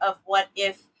episode of What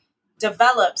If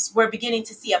develops, we're beginning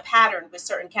to see a pattern with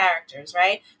certain characters,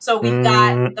 right? So we've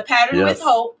got the pattern with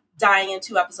Hope dying in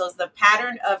 2 episodes, the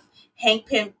pattern of Hank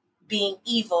Pym being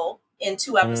evil in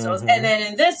 2 episodes, and then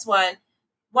in this one,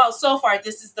 well, so far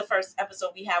this is the first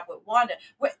episode we have with Wanda.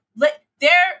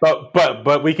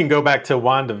 But we can go back to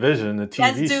WandaVision, the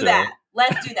TV show.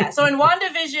 Let's do that. So in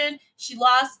WandaVision, she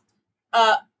lost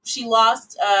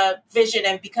Vision,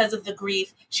 and because of the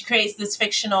grief, she creates this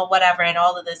fictional whatever, and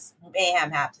all of this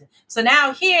mayhem happens. So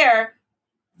now here,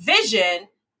 Vision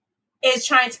is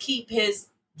trying to keep his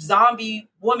zombie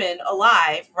woman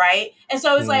alive, right? And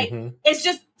so it's like, it's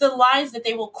just the lines that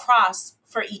they will cross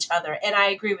for each other. And I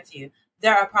agree with you.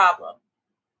 They're a problem.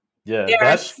 Yeah,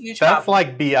 that's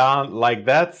like beyond, like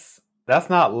that's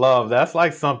not love. That's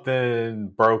like something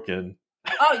broken.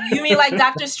 Oh, you mean like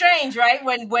Doctor Strange, right?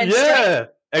 When yeah,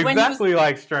 exactly,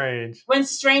 like Strange. When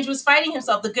Strange was fighting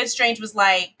himself, the good Strange was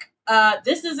like,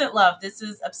 this isn't love, this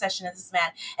is obsession, this is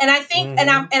mad. And I think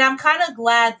and I'm kind of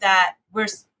glad that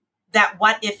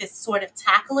What If is sort of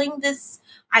tackling this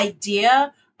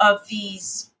idea of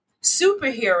these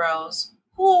superheroes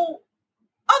who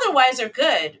otherwise are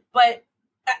good, but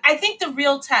I think the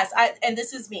real test, and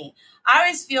this is me, I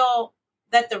always feel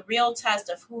that the real test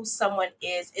of who someone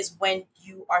is when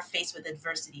you are faced with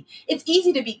adversity. It's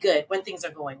easy to be good when things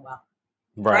are going well,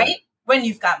 right? When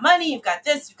you've got money, you've got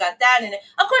this, you've got that, and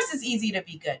of course it's easy to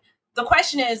be good. The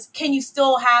question is, can you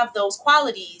still have those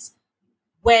qualities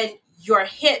when you're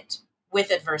hit with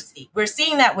adversity? We're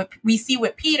seeing that we see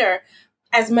with Peter.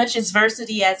 As much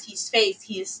adversity as he's faced,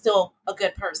 he is still a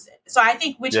good person. So I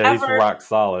think whichever... he's rock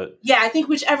solid. Yeah, I think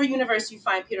whichever universe you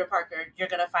find Peter Parker, you're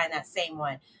going to find that same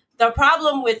one. The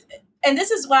problem with... And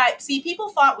this is why... See, people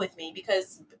fought with me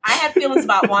because I had feelings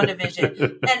about WandaVision.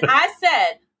 And I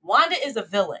said, Wanda is a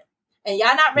villain. And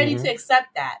y'all not ready to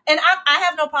accept that. And I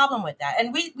have no problem with that.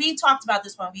 And we talked about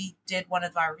this when we did one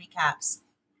of our recaps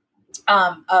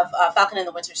of Falcon and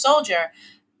the Winter Soldier.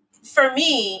 For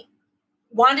me...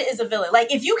 Wanda is a villain. Like,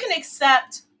 if you can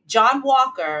accept John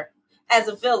Walker as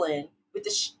a villain with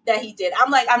the that he did,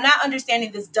 I'm not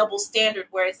understanding this double standard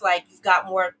where it's like you've got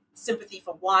more sympathy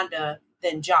for Wanda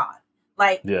than John.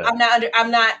 Like, I'm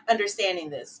not understanding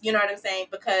this. You know what I'm saying?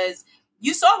 Because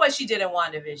you saw what she did in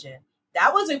WandaVision.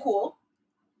 That wasn't cool.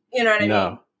 You know what I mean?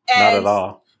 No, not at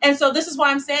all. And so this is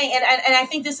why I'm saying, and I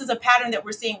think this is a pattern that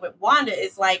we're seeing with Wanda,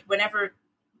 is like whenever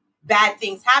bad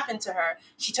things happen to her,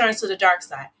 she turns to the dark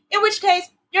side. In which case,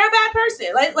 you're a bad person.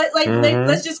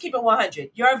 Let's just keep it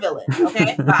 100. You're a villain.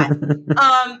 Okay, bye.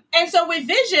 And so with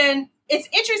Vision, it's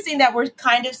interesting that we're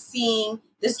kind of seeing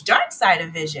this dark side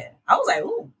of Vision. I was like,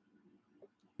 ooh.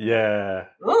 Yeah.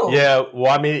 Ooh. Yeah.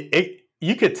 Well, I mean,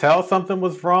 you could tell something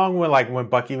was wrong when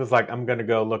Bucky was like, "I'm gonna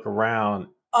go look around."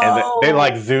 And they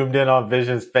like zoomed in on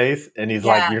Vision's face, and he's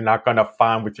like, "You're not gonna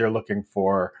find what you're looking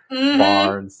for,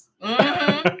 Barnes."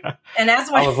 And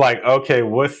that's when I was like, "Okay,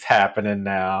 what's happening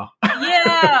now?"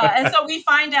 Yeah, and so we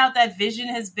find out that Vision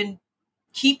has been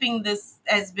keeping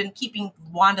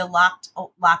Wanda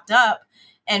locked up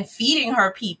and feeding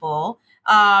her people.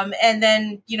 And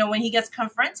then when he gets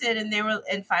confronted,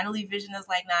 and finally Vision is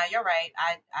like, "Nah, you're right.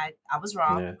 I was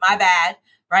wrong. Yeah. My bad."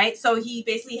 Right. So he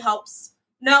basically helps.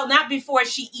 No, not before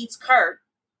she eats Kurt,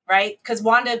 right? Because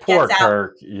Wanda gets out.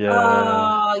 Kirk,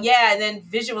 yeah. Yeah. And then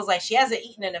Vision was like, she hasn't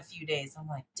eaten in a few days. I'm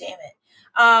like, damn it.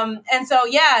 And so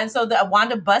the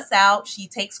Wanda busts out. She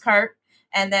takes Kurt,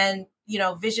 and then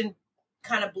Vision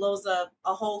kind of blows a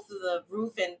hole through the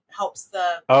roof and helps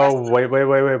the. Oh,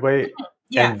 wait.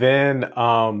 Yeah. And then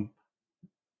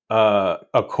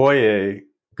Okoye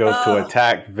goes to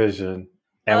attack Vision,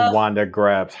 and Wanda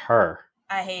grabs her.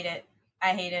 I hate it.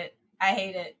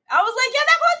 I was like, you're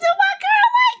not going to do my girl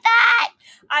like that.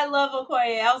 I love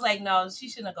Okoye. I was like, no, she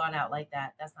shouldn't have gone out like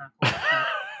that. That's not cool.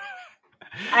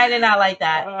 I did not like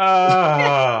that.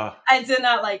 I did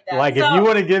not like that. Like, if you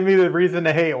want to give me the reason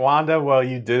to hate Wanda, well,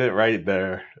 you did it right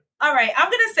there. All right,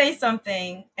 I'm going to say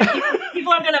something. And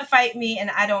people are going to fight me, and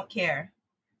I don't care.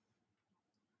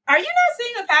 Are you not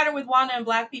seeing a pattern with Wanda and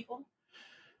Black people?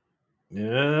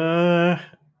 Yeah,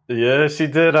 she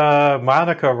did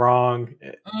Monica wrong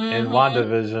in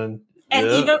WandaVision.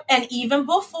 And even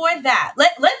before that,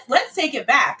 let's take it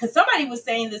back, because somebody was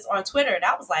saying this on Twitter, and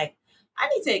I was like, I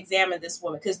need to examine this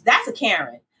woman, because that's a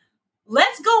Karen.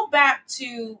 let's go back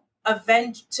to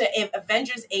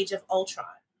Avengers Age of Ultron,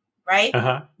 right?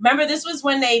 Uh-huh. Remember, this was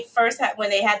when they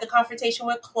had the confrontation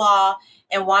with Claw,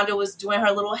 and Wanda was doing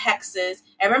her little hexes.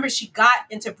 And remember, she got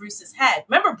into Bruce's head.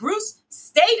 Remember, Bruce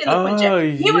stayed in the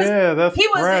Quinjet.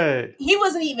 He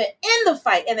wasn't even in the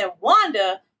fight. And then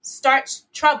Wanda starts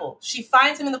trouble. She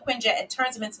finds him in the Quinjet and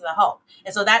turns him into the Hulk.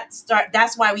 And so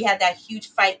that's why we had that huge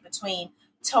fight between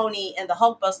Tony and the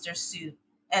Hulkbuster suit.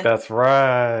 And that's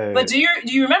right. But do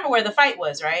you remember where the fight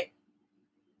was, right?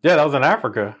 Yeah, that was in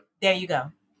Africa. There you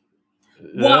go.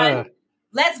 Yeah. One,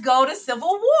 let's go to Civil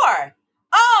War.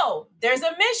 Oh, there's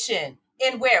a mission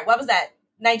in where? What was that?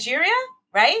 Nigeria,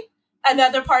 right?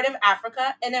 Another part of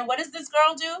Africa. And then what does this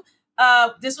girl do?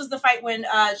 This was the fight when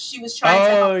she was trying to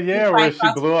help. Oh, yeah, where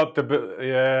she blew up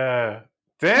yeah.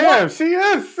 Damn, she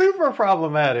is super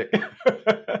problematic.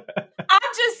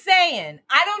 I'm just saying.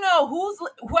 I don't know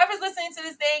whoever's listening to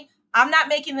this thing. I'm not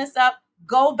making this up.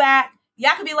 Go back.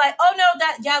 Y'all could be like, oh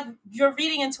no, you're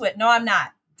reading into it. No, I'm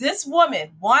not. This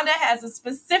woman, Wanda, has a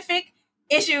specific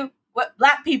issue with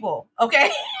Black people.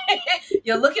 Okay,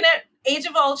 you're looking at Age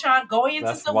of Ultron, going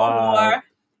into Civil War,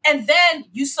 and then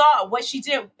you saw what she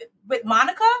did with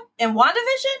Monica in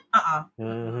WandaVision.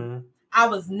 Mm-hmm. I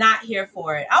was not here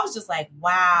for it. I was just like,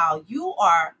 wow, you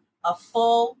are a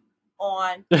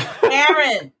full-on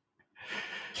Karen.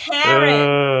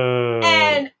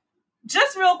 And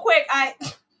just real quick, I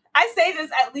say this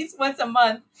at least once a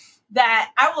month,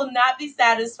 that I will not be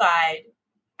satisfied.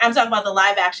 I'm talking about the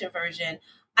live action version.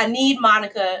 I need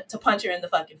Monica to punch her in the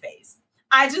fucking face.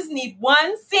 I just need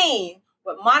one scene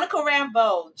with Monica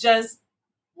Rambeau just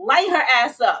light her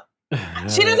ass up.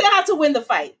 She doesn't have to win the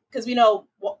fight because we know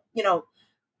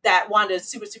that Wanda is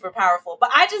super, super powerful.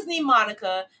 But I just need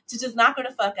Monica to just knock her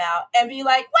the fuck out and be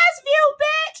like,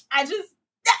 Westview, bitch!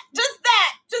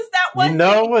 Just that one. You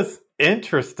know what's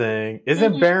interesting?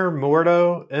 Isn't Baron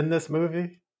Mordo in this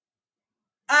movie?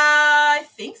 I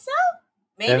think so.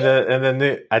 Maybe. And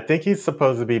then I think he's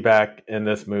supposed to be back in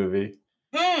this movie.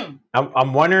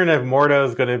 I'm wondering if Mordo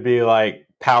is going to be like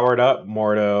powered up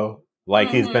Mordo, like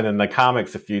he's been in the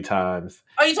comics a few times.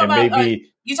 Oh, you talking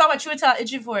about Chiwetel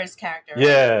Ejiofor's character?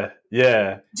 Right?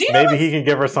 Yeah. Maybe he can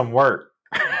give her some work.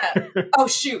 Oh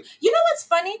shoot! You know what's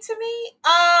funny to me?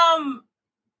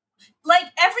 Like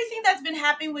everything that's been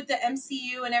happening with the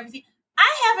MCU and everything,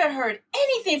 I haven't heard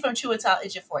anything from Chiwetel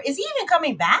Ejiofor. Is he even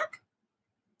coming back?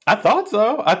 I thought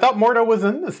so. I thought Mordo was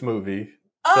in this movie.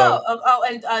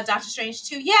 And Doctor Strange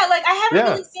too. Yeah, like I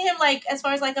haven't really seen him like as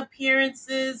far as like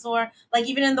appearances or like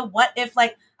even in the What If.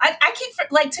 Like I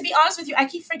keep to be honest with you, I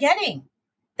keep forgetting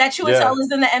that Chiwetel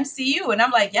is in the MCU, and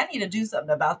I'm like, y'all need to do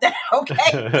something about that, okay?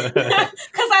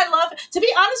 Because I love. To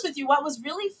be honest with you, what was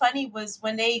really funny was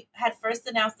when they had first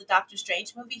announced the Doctor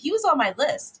Strange movie. He was on my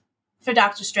list for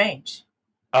Doctor Strange.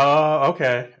 Oh,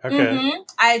 okay.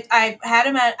 I had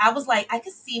him at. I was like, I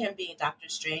could see him being Doctor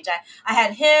Strange. I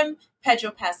had him,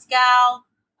 Pedro Pascal.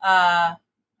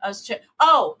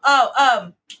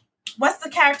 What's the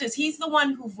characters? He's the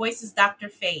one who voices Dr.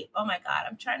 Fate. Oh my God,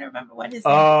 I'm trying to remember what his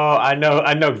name is. I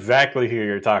know exactly who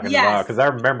you're talking about because I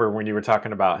remember when you were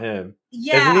talking about him.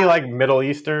 Yeah, isn't he like Middle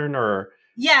Eastern or?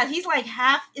 Yeah, he's like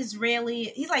half Israeli.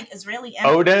 He's like Israeli.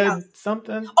 Oded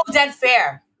something. Oded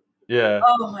Fair. Yeah.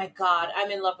 Oh my God,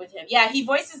 I'm in love with him. Yeah, he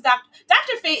voices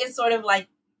Dr. Fate is sort of like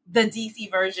the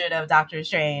DC version of Doctor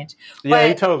Strange. Yeah,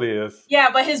 he totally is.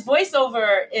 Yeah, but his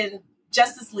voiceover in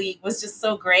Justice League was just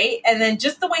so great, and then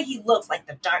just the way he looks, like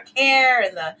the dark hair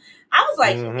and I was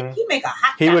like, he make a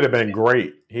hot. He would have been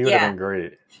great. He would have been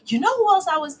great. You know who else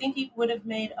I was thinking would have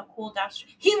made a cool Doctor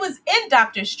Strange? He was in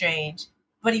Doctor Strange,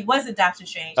 but he wasn't Doctor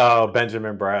Strange. Oh,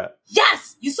 Benjamin Bratt.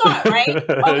 Yes, you saw it, right?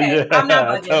 Okay, yeah, I'm not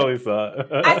bugging. I totally saw it.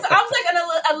 I was like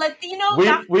a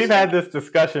Latino. We've had this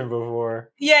discussion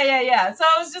before. Yeah. So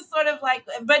it was just sort of like,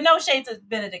 but no shade to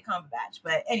Benedict Cumberbatch.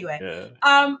 But anyway,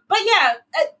 but yeah.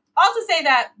 Also say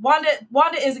that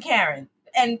Wanda is a Karen,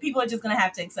 and people are just gonna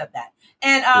have to accept that.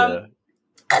 And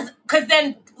because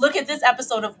then look at this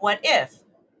episode of What If.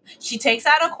 She takes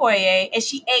out Okoye and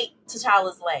she ate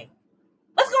T'Challa's leg.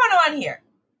 What's going on here?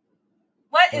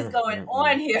 What is going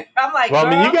on here? I'm like, well, I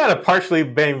mean, you got to partially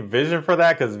blame Vision for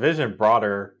that because Vision brought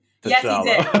her to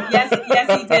T'Challa. Yes,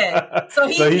 he did. So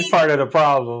he's part of the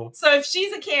problem. So if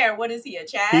she's a Karen, what is he, a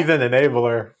Chad? He's an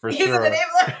enabler for sure. He's an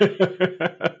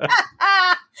enabler.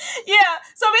 Yeah.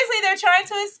 So basically they're trying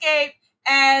to escape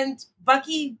and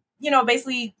Bucky,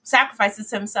 basically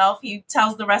sacrifices himself. He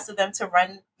tells the rest of them to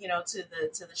run, to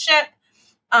the ship,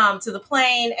 to the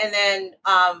plane. And then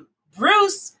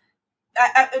Bruce,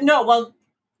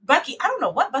 Bucky, I don't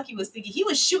know what Bucky was thinking. He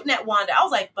was shooting at Wanda. I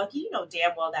was like, Bucky, you know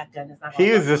damn well that gun is not going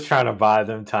He to was work. just trying to buy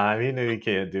them time. He knew he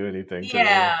can't do anything to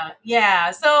them.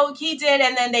 Yeah. So he did,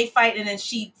 and then they fight, and then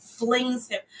she flings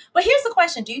him. But here's the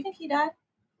question. Do you think he died?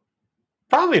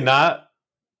 Probably not.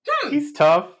 He's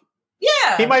tough.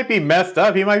 Yeah. He might be messed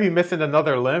up. He might be missing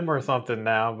another limb or something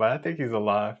now, but I think he's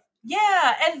alive.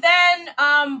 Yeah. And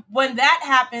then when that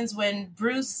happens, when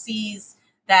Bruce sees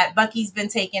that Bucky's been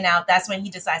taken out, that's when he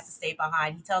decides to stay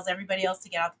behind. He tells everybody else to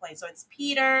get off the plane. So it's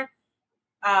Peter,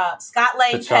 Scott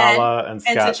Lang's T'Challa head, and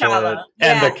Scott's T'Challa.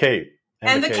 head, and the cape.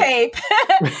 And the cape.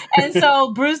 And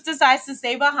so Bruce decides to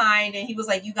stay behind, and he was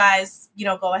like, you guys,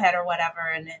 go ahead or whatever.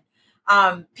 And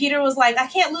then Peter was like, I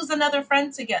can't lose another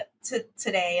friend to get to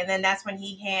today. And then that's when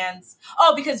he hands,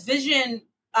 because Vision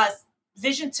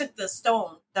took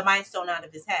the Mind Stone out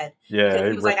of his head.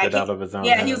 Yeah, he ripped it out of his own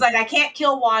head. He was like, I can't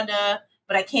kill Wanda,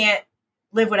 but I can't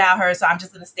live without her, so I'm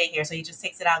just going to stay here. So he just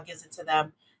takes it out and gives it to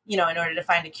them, in order to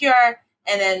find a cure.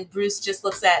 And then Bruce just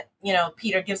looks at,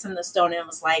 Peter, gives him the stone, and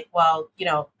was like, well,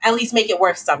 at least make it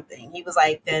worth something. He was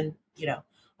like, then,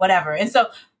 whatever. And so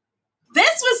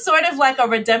this was sort of like a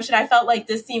redemption. I felt like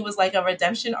this scene was like a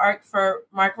redemption arc for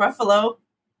Mark Ruffalo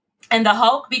and the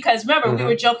Hulk, because remember, we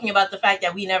were joking about the fact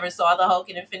that we never saw the Hulk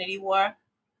in Infinity War,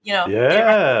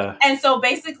 Yeah. And so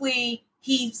basically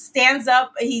he stands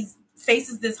up, he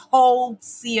faces this whole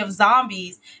sea of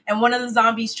zombies, and one of the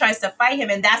zombies tries to fight him,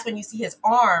 and that's when you see his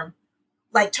arm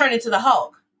like turn into the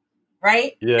Hulk,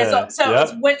 right? Yeah. And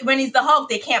so when he's the Hulk,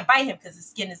 they can't bite him because his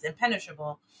skin is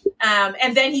impenetrable.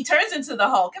 And then he turns into the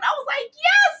Hulk, and I was like,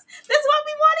 yes, this is what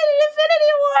we wanted in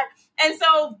Infinity War. And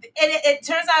so it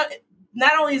turns out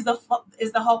not only is the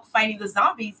Hulk fighting the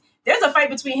zombies, there's a fight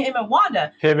between him and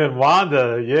Wanda.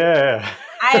 Yeah.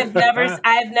 I've never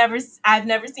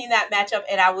seen that matchup,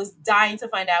 and I was dying to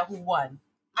find out who won.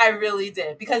 I really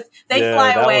did, because they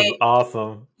fly away. That was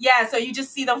awesome. Yeah, so you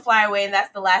just see them fly away, and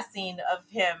that's the last scene of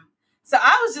him. So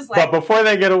I was just like, but before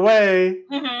they get away,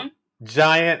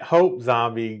 giant Hope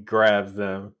zombie grabs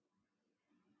them.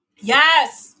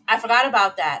 Yes, I forgot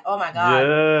about that. Oh my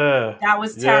god, that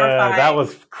was terrifying. That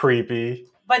was creepy.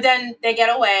 But then they get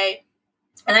away,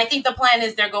 and I think the plan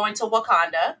is they're going to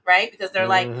Wakanda, right? Because they're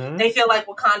like, they feel like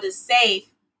Wakanda's safe.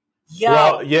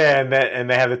 Well, yeah, and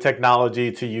they have the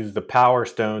technology to use the Power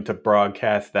Stone to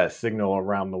broadcast that signal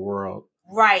around the world.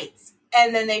 Right.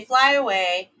 And then they fly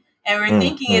away, and we're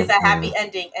thinking it's a happy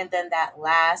ending, and then that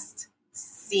last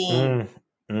scene.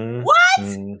 What?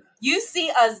 You see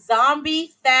a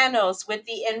zombie Thanos with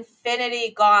the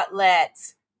Infinity Gauntlet.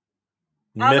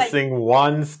 Missing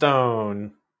one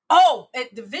stone. Oh,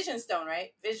 the Vision Stone,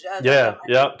 right?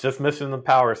 Just missing the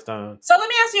Power Stone. So let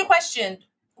me ask you a question.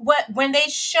 When they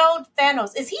showed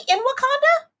Thanos, is he in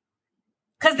Wakanda?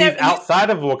 Because he's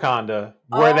outside of Wakanda,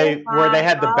 where they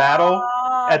had the battle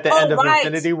at the end of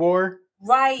Infinity War.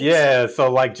 Right. Yeah,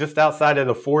 so like just outside of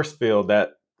the force field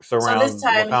that surrounds Wakanda. So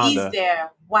this time he's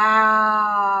there.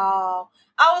 Wow.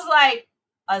 I was like,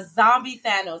 a zombie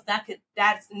Thanos.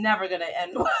 That's never gonna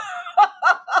end well.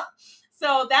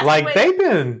 So that's like they've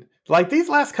been like these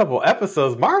last couple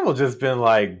episodes, Marvel just been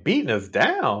like beating us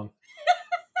down.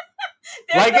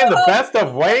 Like in the best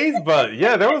of ways, but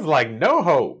yeah, there was like no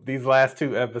hope these last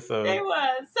two episodes. There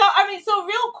was. So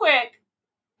real quick,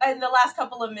 in the last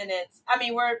couple of minutes,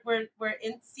 we're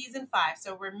in season 5,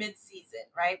 so we're mid-season,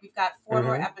 right? We've got 4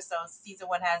 more episodes. Season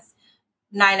 1 has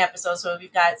 9 episodes, so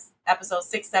we've got episodes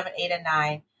 6, 7, 8, and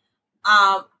 9.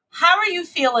 How are you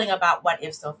feeling about What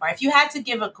If so far? If you had to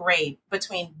give a grade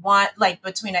between an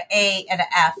A and an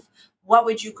F, what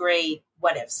would you grade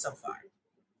What If so far?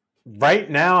 Right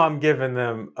now, I'm giving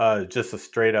them just a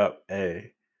straight up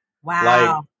A. Wow.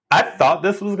 Like, I thought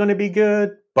this was going to be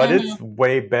good, but it's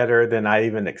way better than I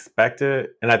even expected.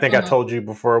 And I think I told you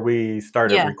before we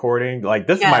started recording, like,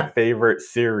 this is my favorite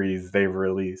series they've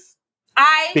released.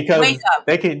 Because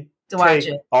they can take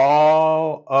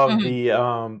all of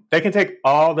they can take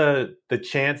all the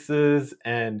chances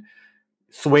and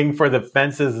swing for the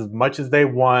fences as much as they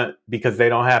want, because they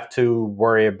don't have to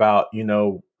worry about,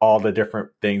 all the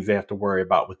different things they have to worry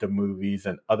about with the movies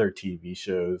and other TV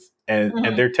shows.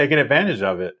 And they're taking advantage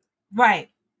of it.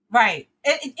 Right.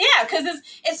 Because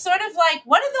it's sort of like,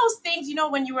 what are those things,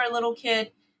 when you were a little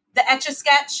kid, the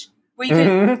Etch-a-Sketch, where you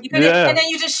could and then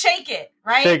you just shake it,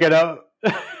 right? Shake it up.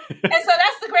 And so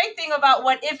that's the great thing about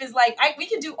What If is like, we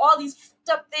can do all these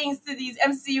fucked up things to these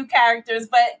MCU characters,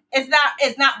 but it's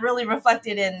not really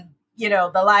reflected in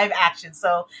the live action.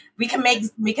 So we can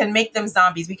make them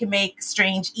zombies. We can make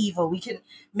Strange evil. We can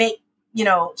make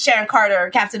Sharon Carter,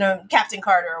 Captain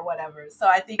Carter, or whatever. So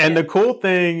I think. And the cool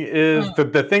thing is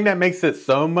the thing that makes it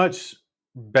so much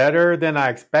better than I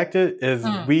expected is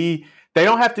they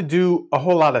don't have to do a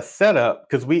whole lot of setup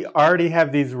because we already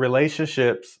have these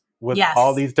relationships with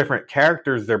all these different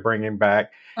characters they're bringing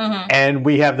back. And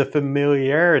we have the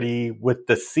familiarity with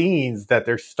the scenes that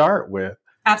they start with.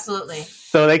 Absolutely.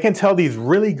 So they can tell these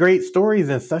really great stories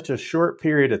in such a short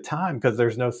period of time because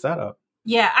there's no setup.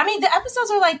 Yeah. I mean, the episodes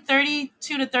are like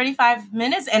 32 to 35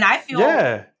 minutes and I feel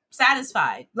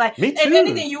satisfied. Like, me too. If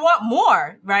anything, you want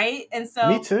more, right? And so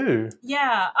me too.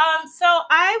 Yeah. So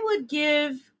I would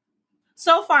give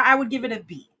it a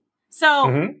B.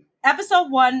 So episode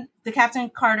 1, the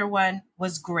Captain Carter one,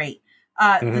 was great.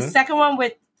 The second one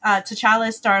with T'Challa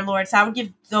as Star-Lord, so I would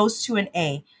give those 2 an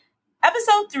A.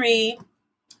 Episode 3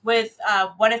 with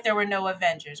What If There Were No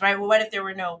Avengers, right? Well, What If There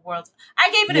Were No Worlds?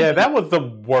 I gave it a B. Yeah, that was the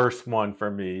worst one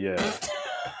for me, yeah.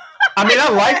 I mean,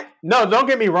 don't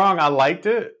get me wrong, I liked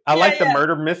it. I liked the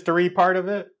murder mystery part of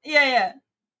it. Yeah.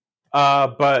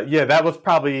 But yeah, that was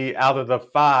probably out of the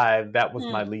 5, that was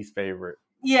my least favorite.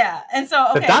 Yeah, and so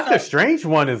the Doctor Strange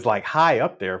one is like high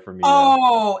up there for me.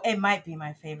 Oh, it might be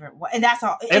my favorite one, and that's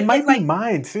all. It might be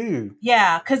mine too.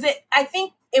 Yeah, because I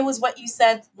think it was what you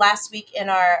said last week in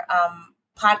our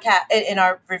podcast, in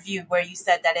our review, where you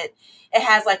said that it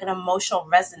has like an emotional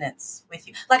resonance with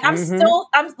you. Like I'm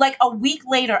like a week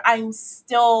later, I'm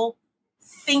still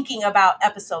thinking about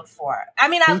episode 4. I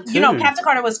mean, Captain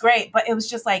Carter was great, but it was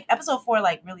just like episode 4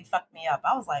 like really fucked me up.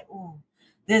 I was like, ooh,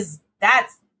 that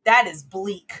is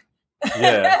bleak.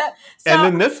 Yeah. And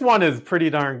then this one is pretty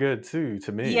darn good too,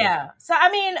 to me. Yeah. So I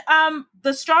mean,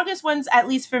 the strongest ones, at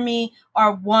least for me,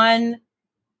 are 1,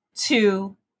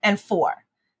 2, and 4.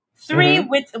 3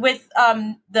 with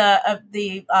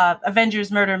the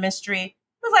Avengers Murder Mystery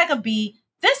was like a B.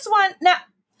 This one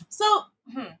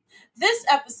this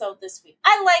episode this week,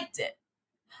 I liked it.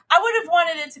 I would have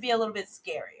wanted it to be a little bit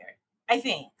scarier, I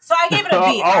think. So I gave it a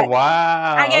B.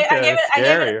 Wow. I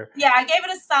gave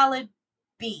it a solid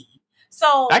B.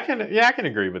 So I can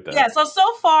agree with that. Yeah, so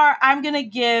far I'm gonna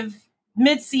give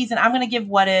mid-season, I'm gonna give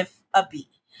What If a B.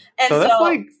 And so that's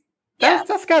like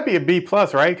that's gotta be a B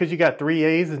plus, right? Because you got 3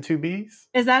 A's and 2 B's.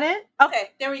 Is that it? Okay,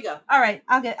 there we go. All right,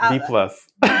 I'll B plus.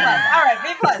 B plus. All right, B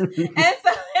plus. And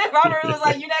so Robert was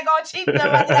like, "You're not gonna cheat them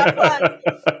like that plus."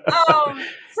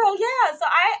 So yeah, so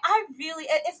I really,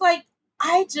 it's like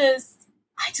I just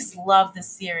love this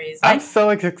series. I'm so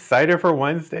excited for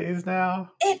Wednesdays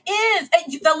now. It is.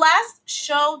 The last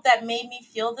show that made me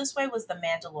feel this way was The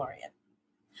Mandalorian.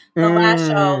 The last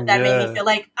show that made me feel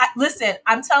like, listen,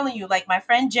 I'm telling you, like my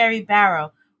friend Jerry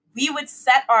Barrow, we would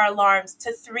set our alarms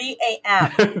to 3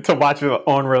 a.m. to watch it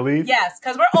on release. Yes,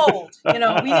 because we're old. We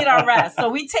need our rest. So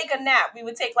we take a nap. We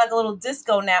would take like a little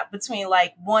disco nap between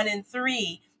like 1 and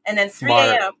 3, and then 3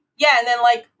 a.m. Yeah, and then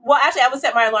actually I would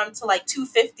set my alarm to like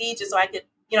 2:50 just so I could,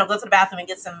 go to the bathroom and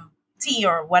get some tea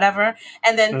or whatever.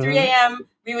 And then 3 a.m.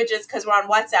 we would just, because we're on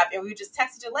WhatsApp, and we would just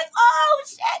text each other like, oh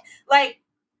shit, like.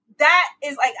 That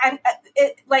is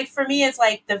like, for me, it's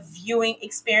like the viewing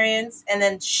experience and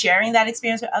then sharing that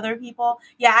experience with other people.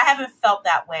 Yeah, I haven't felt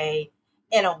that way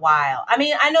in a while. I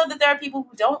mean, I know that there are people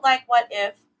who don't like What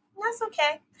If. That's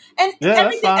okay. And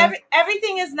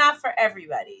everything is not for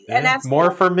everybody. Yeah, and that's more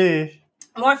cool.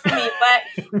 More for me. But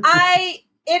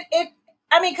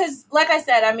because like I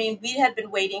said, I mean, we had been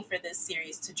waiting for this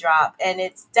series to drop, and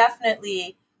it's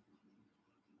definitely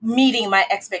meeting my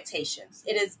expectations.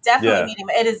 It is definitely meeting.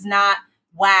 It is not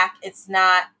whack. It's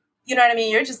not, you know what I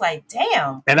mean? You're just like,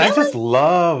 damn. And really? I just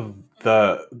love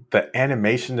the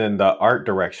animation and the art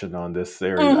direction on this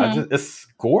series. It's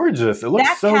gorgeous. It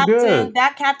looks good.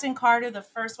 That Captain Carter, the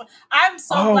first one. I'm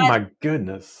so glad. Oh my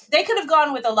goodness. They could have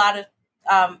gone with a lot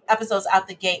of episodes out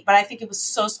the gate, but I think it was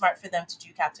so smart for them to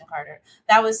do Captain Carter.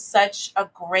 That was such a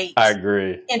great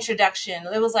introduction.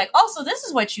 It was like, oh, so this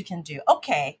is what you can do.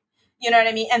 Okay. You know what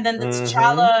I mean? And then the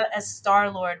T'Challa as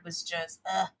Star-Lord was just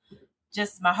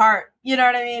my heart. You know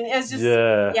what I mean? It's just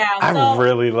I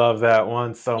really love that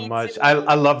one so much.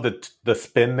 I love the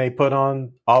spin they put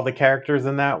on all the characters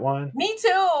in that one. Me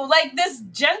too. Like this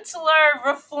gentler,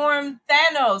 reformed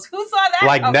Thanos. Who saw that?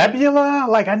 Like Nebula?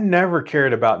 Like I never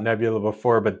cared about Nebula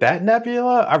before, but that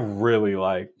Nebula I really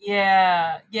like.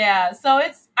 Yeah. So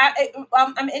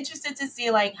I'm interested to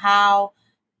see like how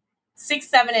 6,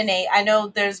 7, and 8. I know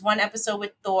there's one episode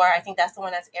with Thor. I think that's the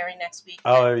one that's airing next week.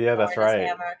 Oh yeah, that's right.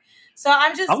 Hammer. So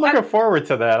I'm looking forward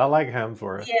to that. I like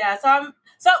Hemsworth. Yeah.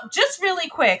 So just really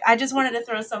quick, I just wanted to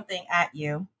throw something at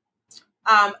you.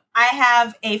 I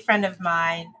have a friend of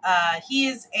mine. He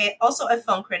is also a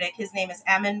film critic. His name is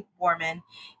Amin Warman.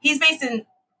 He's based in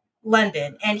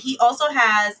London, and he also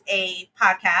has a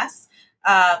podcast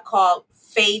called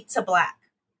Fade to Black.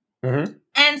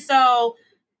 And so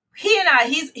he and I,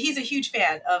 he's a huge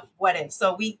fan of What If,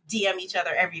 so we DM each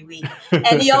other every week.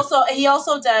 And he also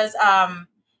does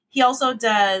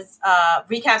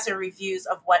recaps and reviews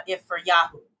of What If for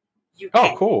Yahoo UK.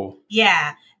 Oh, cool.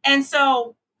 Yeah. And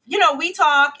so, we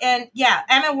talk, and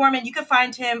Ammon Warman, you can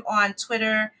find him on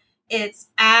Twitter. It's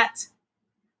at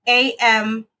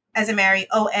AM as in Mary,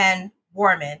 ON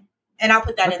Warman. And I'll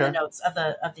put that in the notes of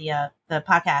the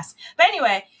podcast. But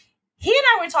anyway, he and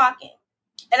I were talking,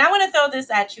 and I want to throw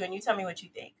this at you, and you tell me what you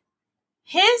think.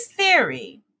 His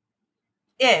theory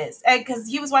is, because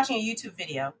he was watching a YouTube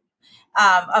video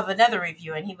of another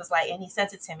review, and he was like, and he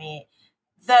sent it to me.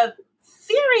 The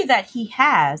theory that he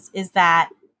has is that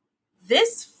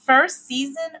this first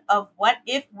season of What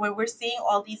If, where we're seeing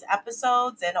all these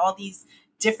episodes and all these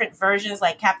different versions,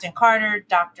 like Captain Carter,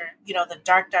 the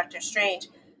Dark Doctor Strange,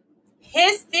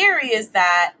 his theory is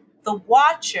that the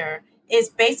Watcher is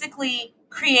basically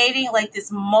creating like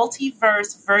this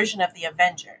multiverse version of the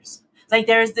Avengers. Like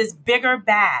there's this bigger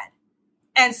bad.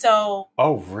 And so...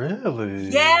 Oh, really?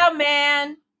 Yeah,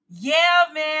 man. And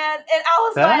I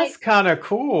was that's kind of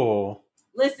cool.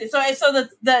 Listen,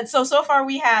 so far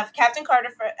we have Captain Carter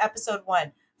for episode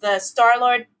 1, the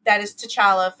Star-Lord that is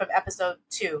T'Challa from episode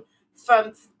 2.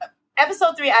 From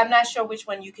episode 3, I'm not sure which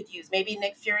one you could use. Maybe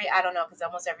Nick Fury. I don't know, because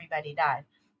almost everybody died.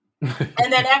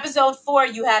 And then episode 4,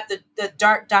 you have the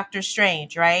Dark Doctor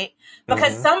Strange, right?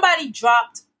 Because somebody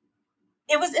dropped,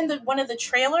 it was in one of the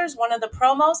trailers, one of the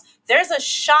promos. There's a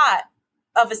shot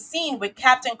of a scene with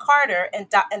Captain Carter and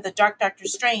the Dark Doctor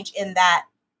Strange in that.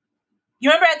 You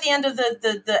remember at the end of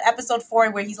the episode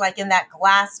 4 where he's like in that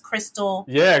glass crystal?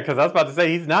 Yeah, because I was about to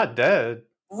say he's not dead.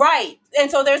 Right.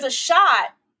 And so there's a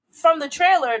shot from the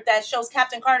trailer that shows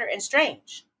Captain Carter and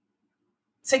Strange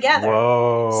together.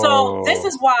 Whoa. So this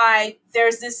is why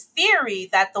there's this theory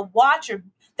that the Watcher,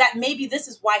 that maybe this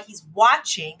is why he's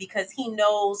watching, because he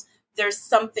knows there's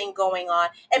something going on.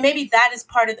 And maybe that is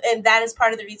part of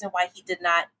the reason why he did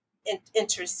not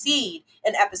intercede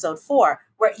in episode 4,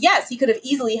 where yes, he could have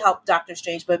easily helped Doctor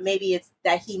Strange, but maybe it's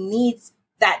that he needs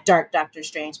that Dark Doctor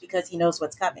Strange because he knows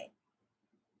what's coming.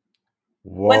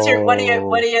 What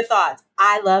are your thoughts?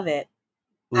 I love it.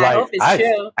 I hope it's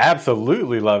true.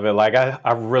 Absolutely love it. Like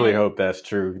I really hope that's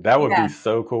true. That would be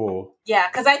so cool. Yeah,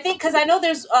 because I know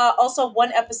there's also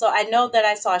one episode. I know that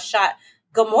I saw a shot.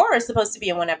 Gamora is supposed to be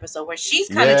in one episode where she's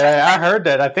kind of. Yeah, I heard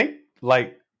that. I think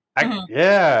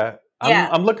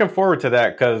I'm looking forward to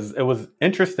that because it was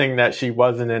interesting that she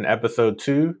wasn't in episode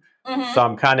 2. So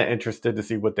I'm kind of interested to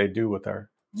see what they do with her.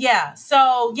 Yeah.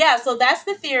 So that's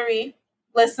the theory.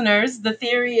 Listeners, the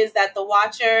theory is that the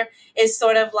Watcher is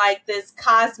sort of like this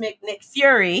cosmic Nick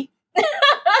Fury.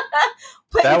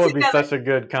 That would be such a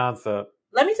good concept.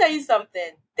 Let me tell you something.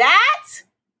 That,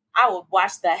 I would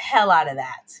watch the hell out of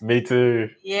that. Me too.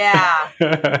 Yeah,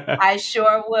 I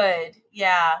sure would.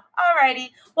 Yeah. Alrighty.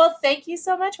 Well, thank you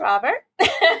so much, Robert.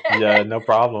 Yeah, no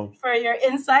problem. For your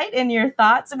insight and your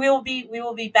thoughts. We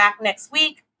will be back next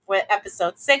week with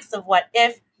episode 6 of What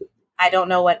If. I don't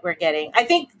know what we're getting. I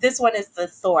think this one is the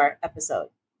Thor episode.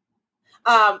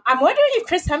 I'm wondering if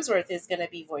Chris Hemsworth is going to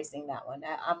be voicing that one.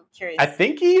 I'm curious. I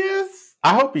think he is.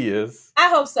 I hope he is. I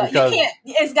hope so. Because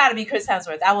it's got to be Chris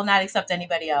Hemsworth. I will not accept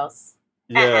anybody else.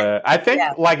 Yeah. I think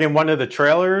like in one of the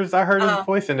trailers, I heard his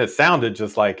voice and it sounded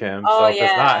just like him. So if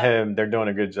it's not him, they're doing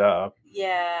a good job.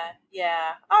 Yeah.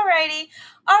 Alrighty.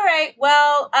 All right.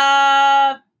 Well,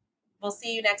 we'll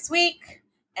see you next week.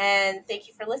 And thank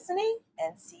you for listening,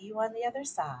 and see you on the other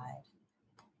side.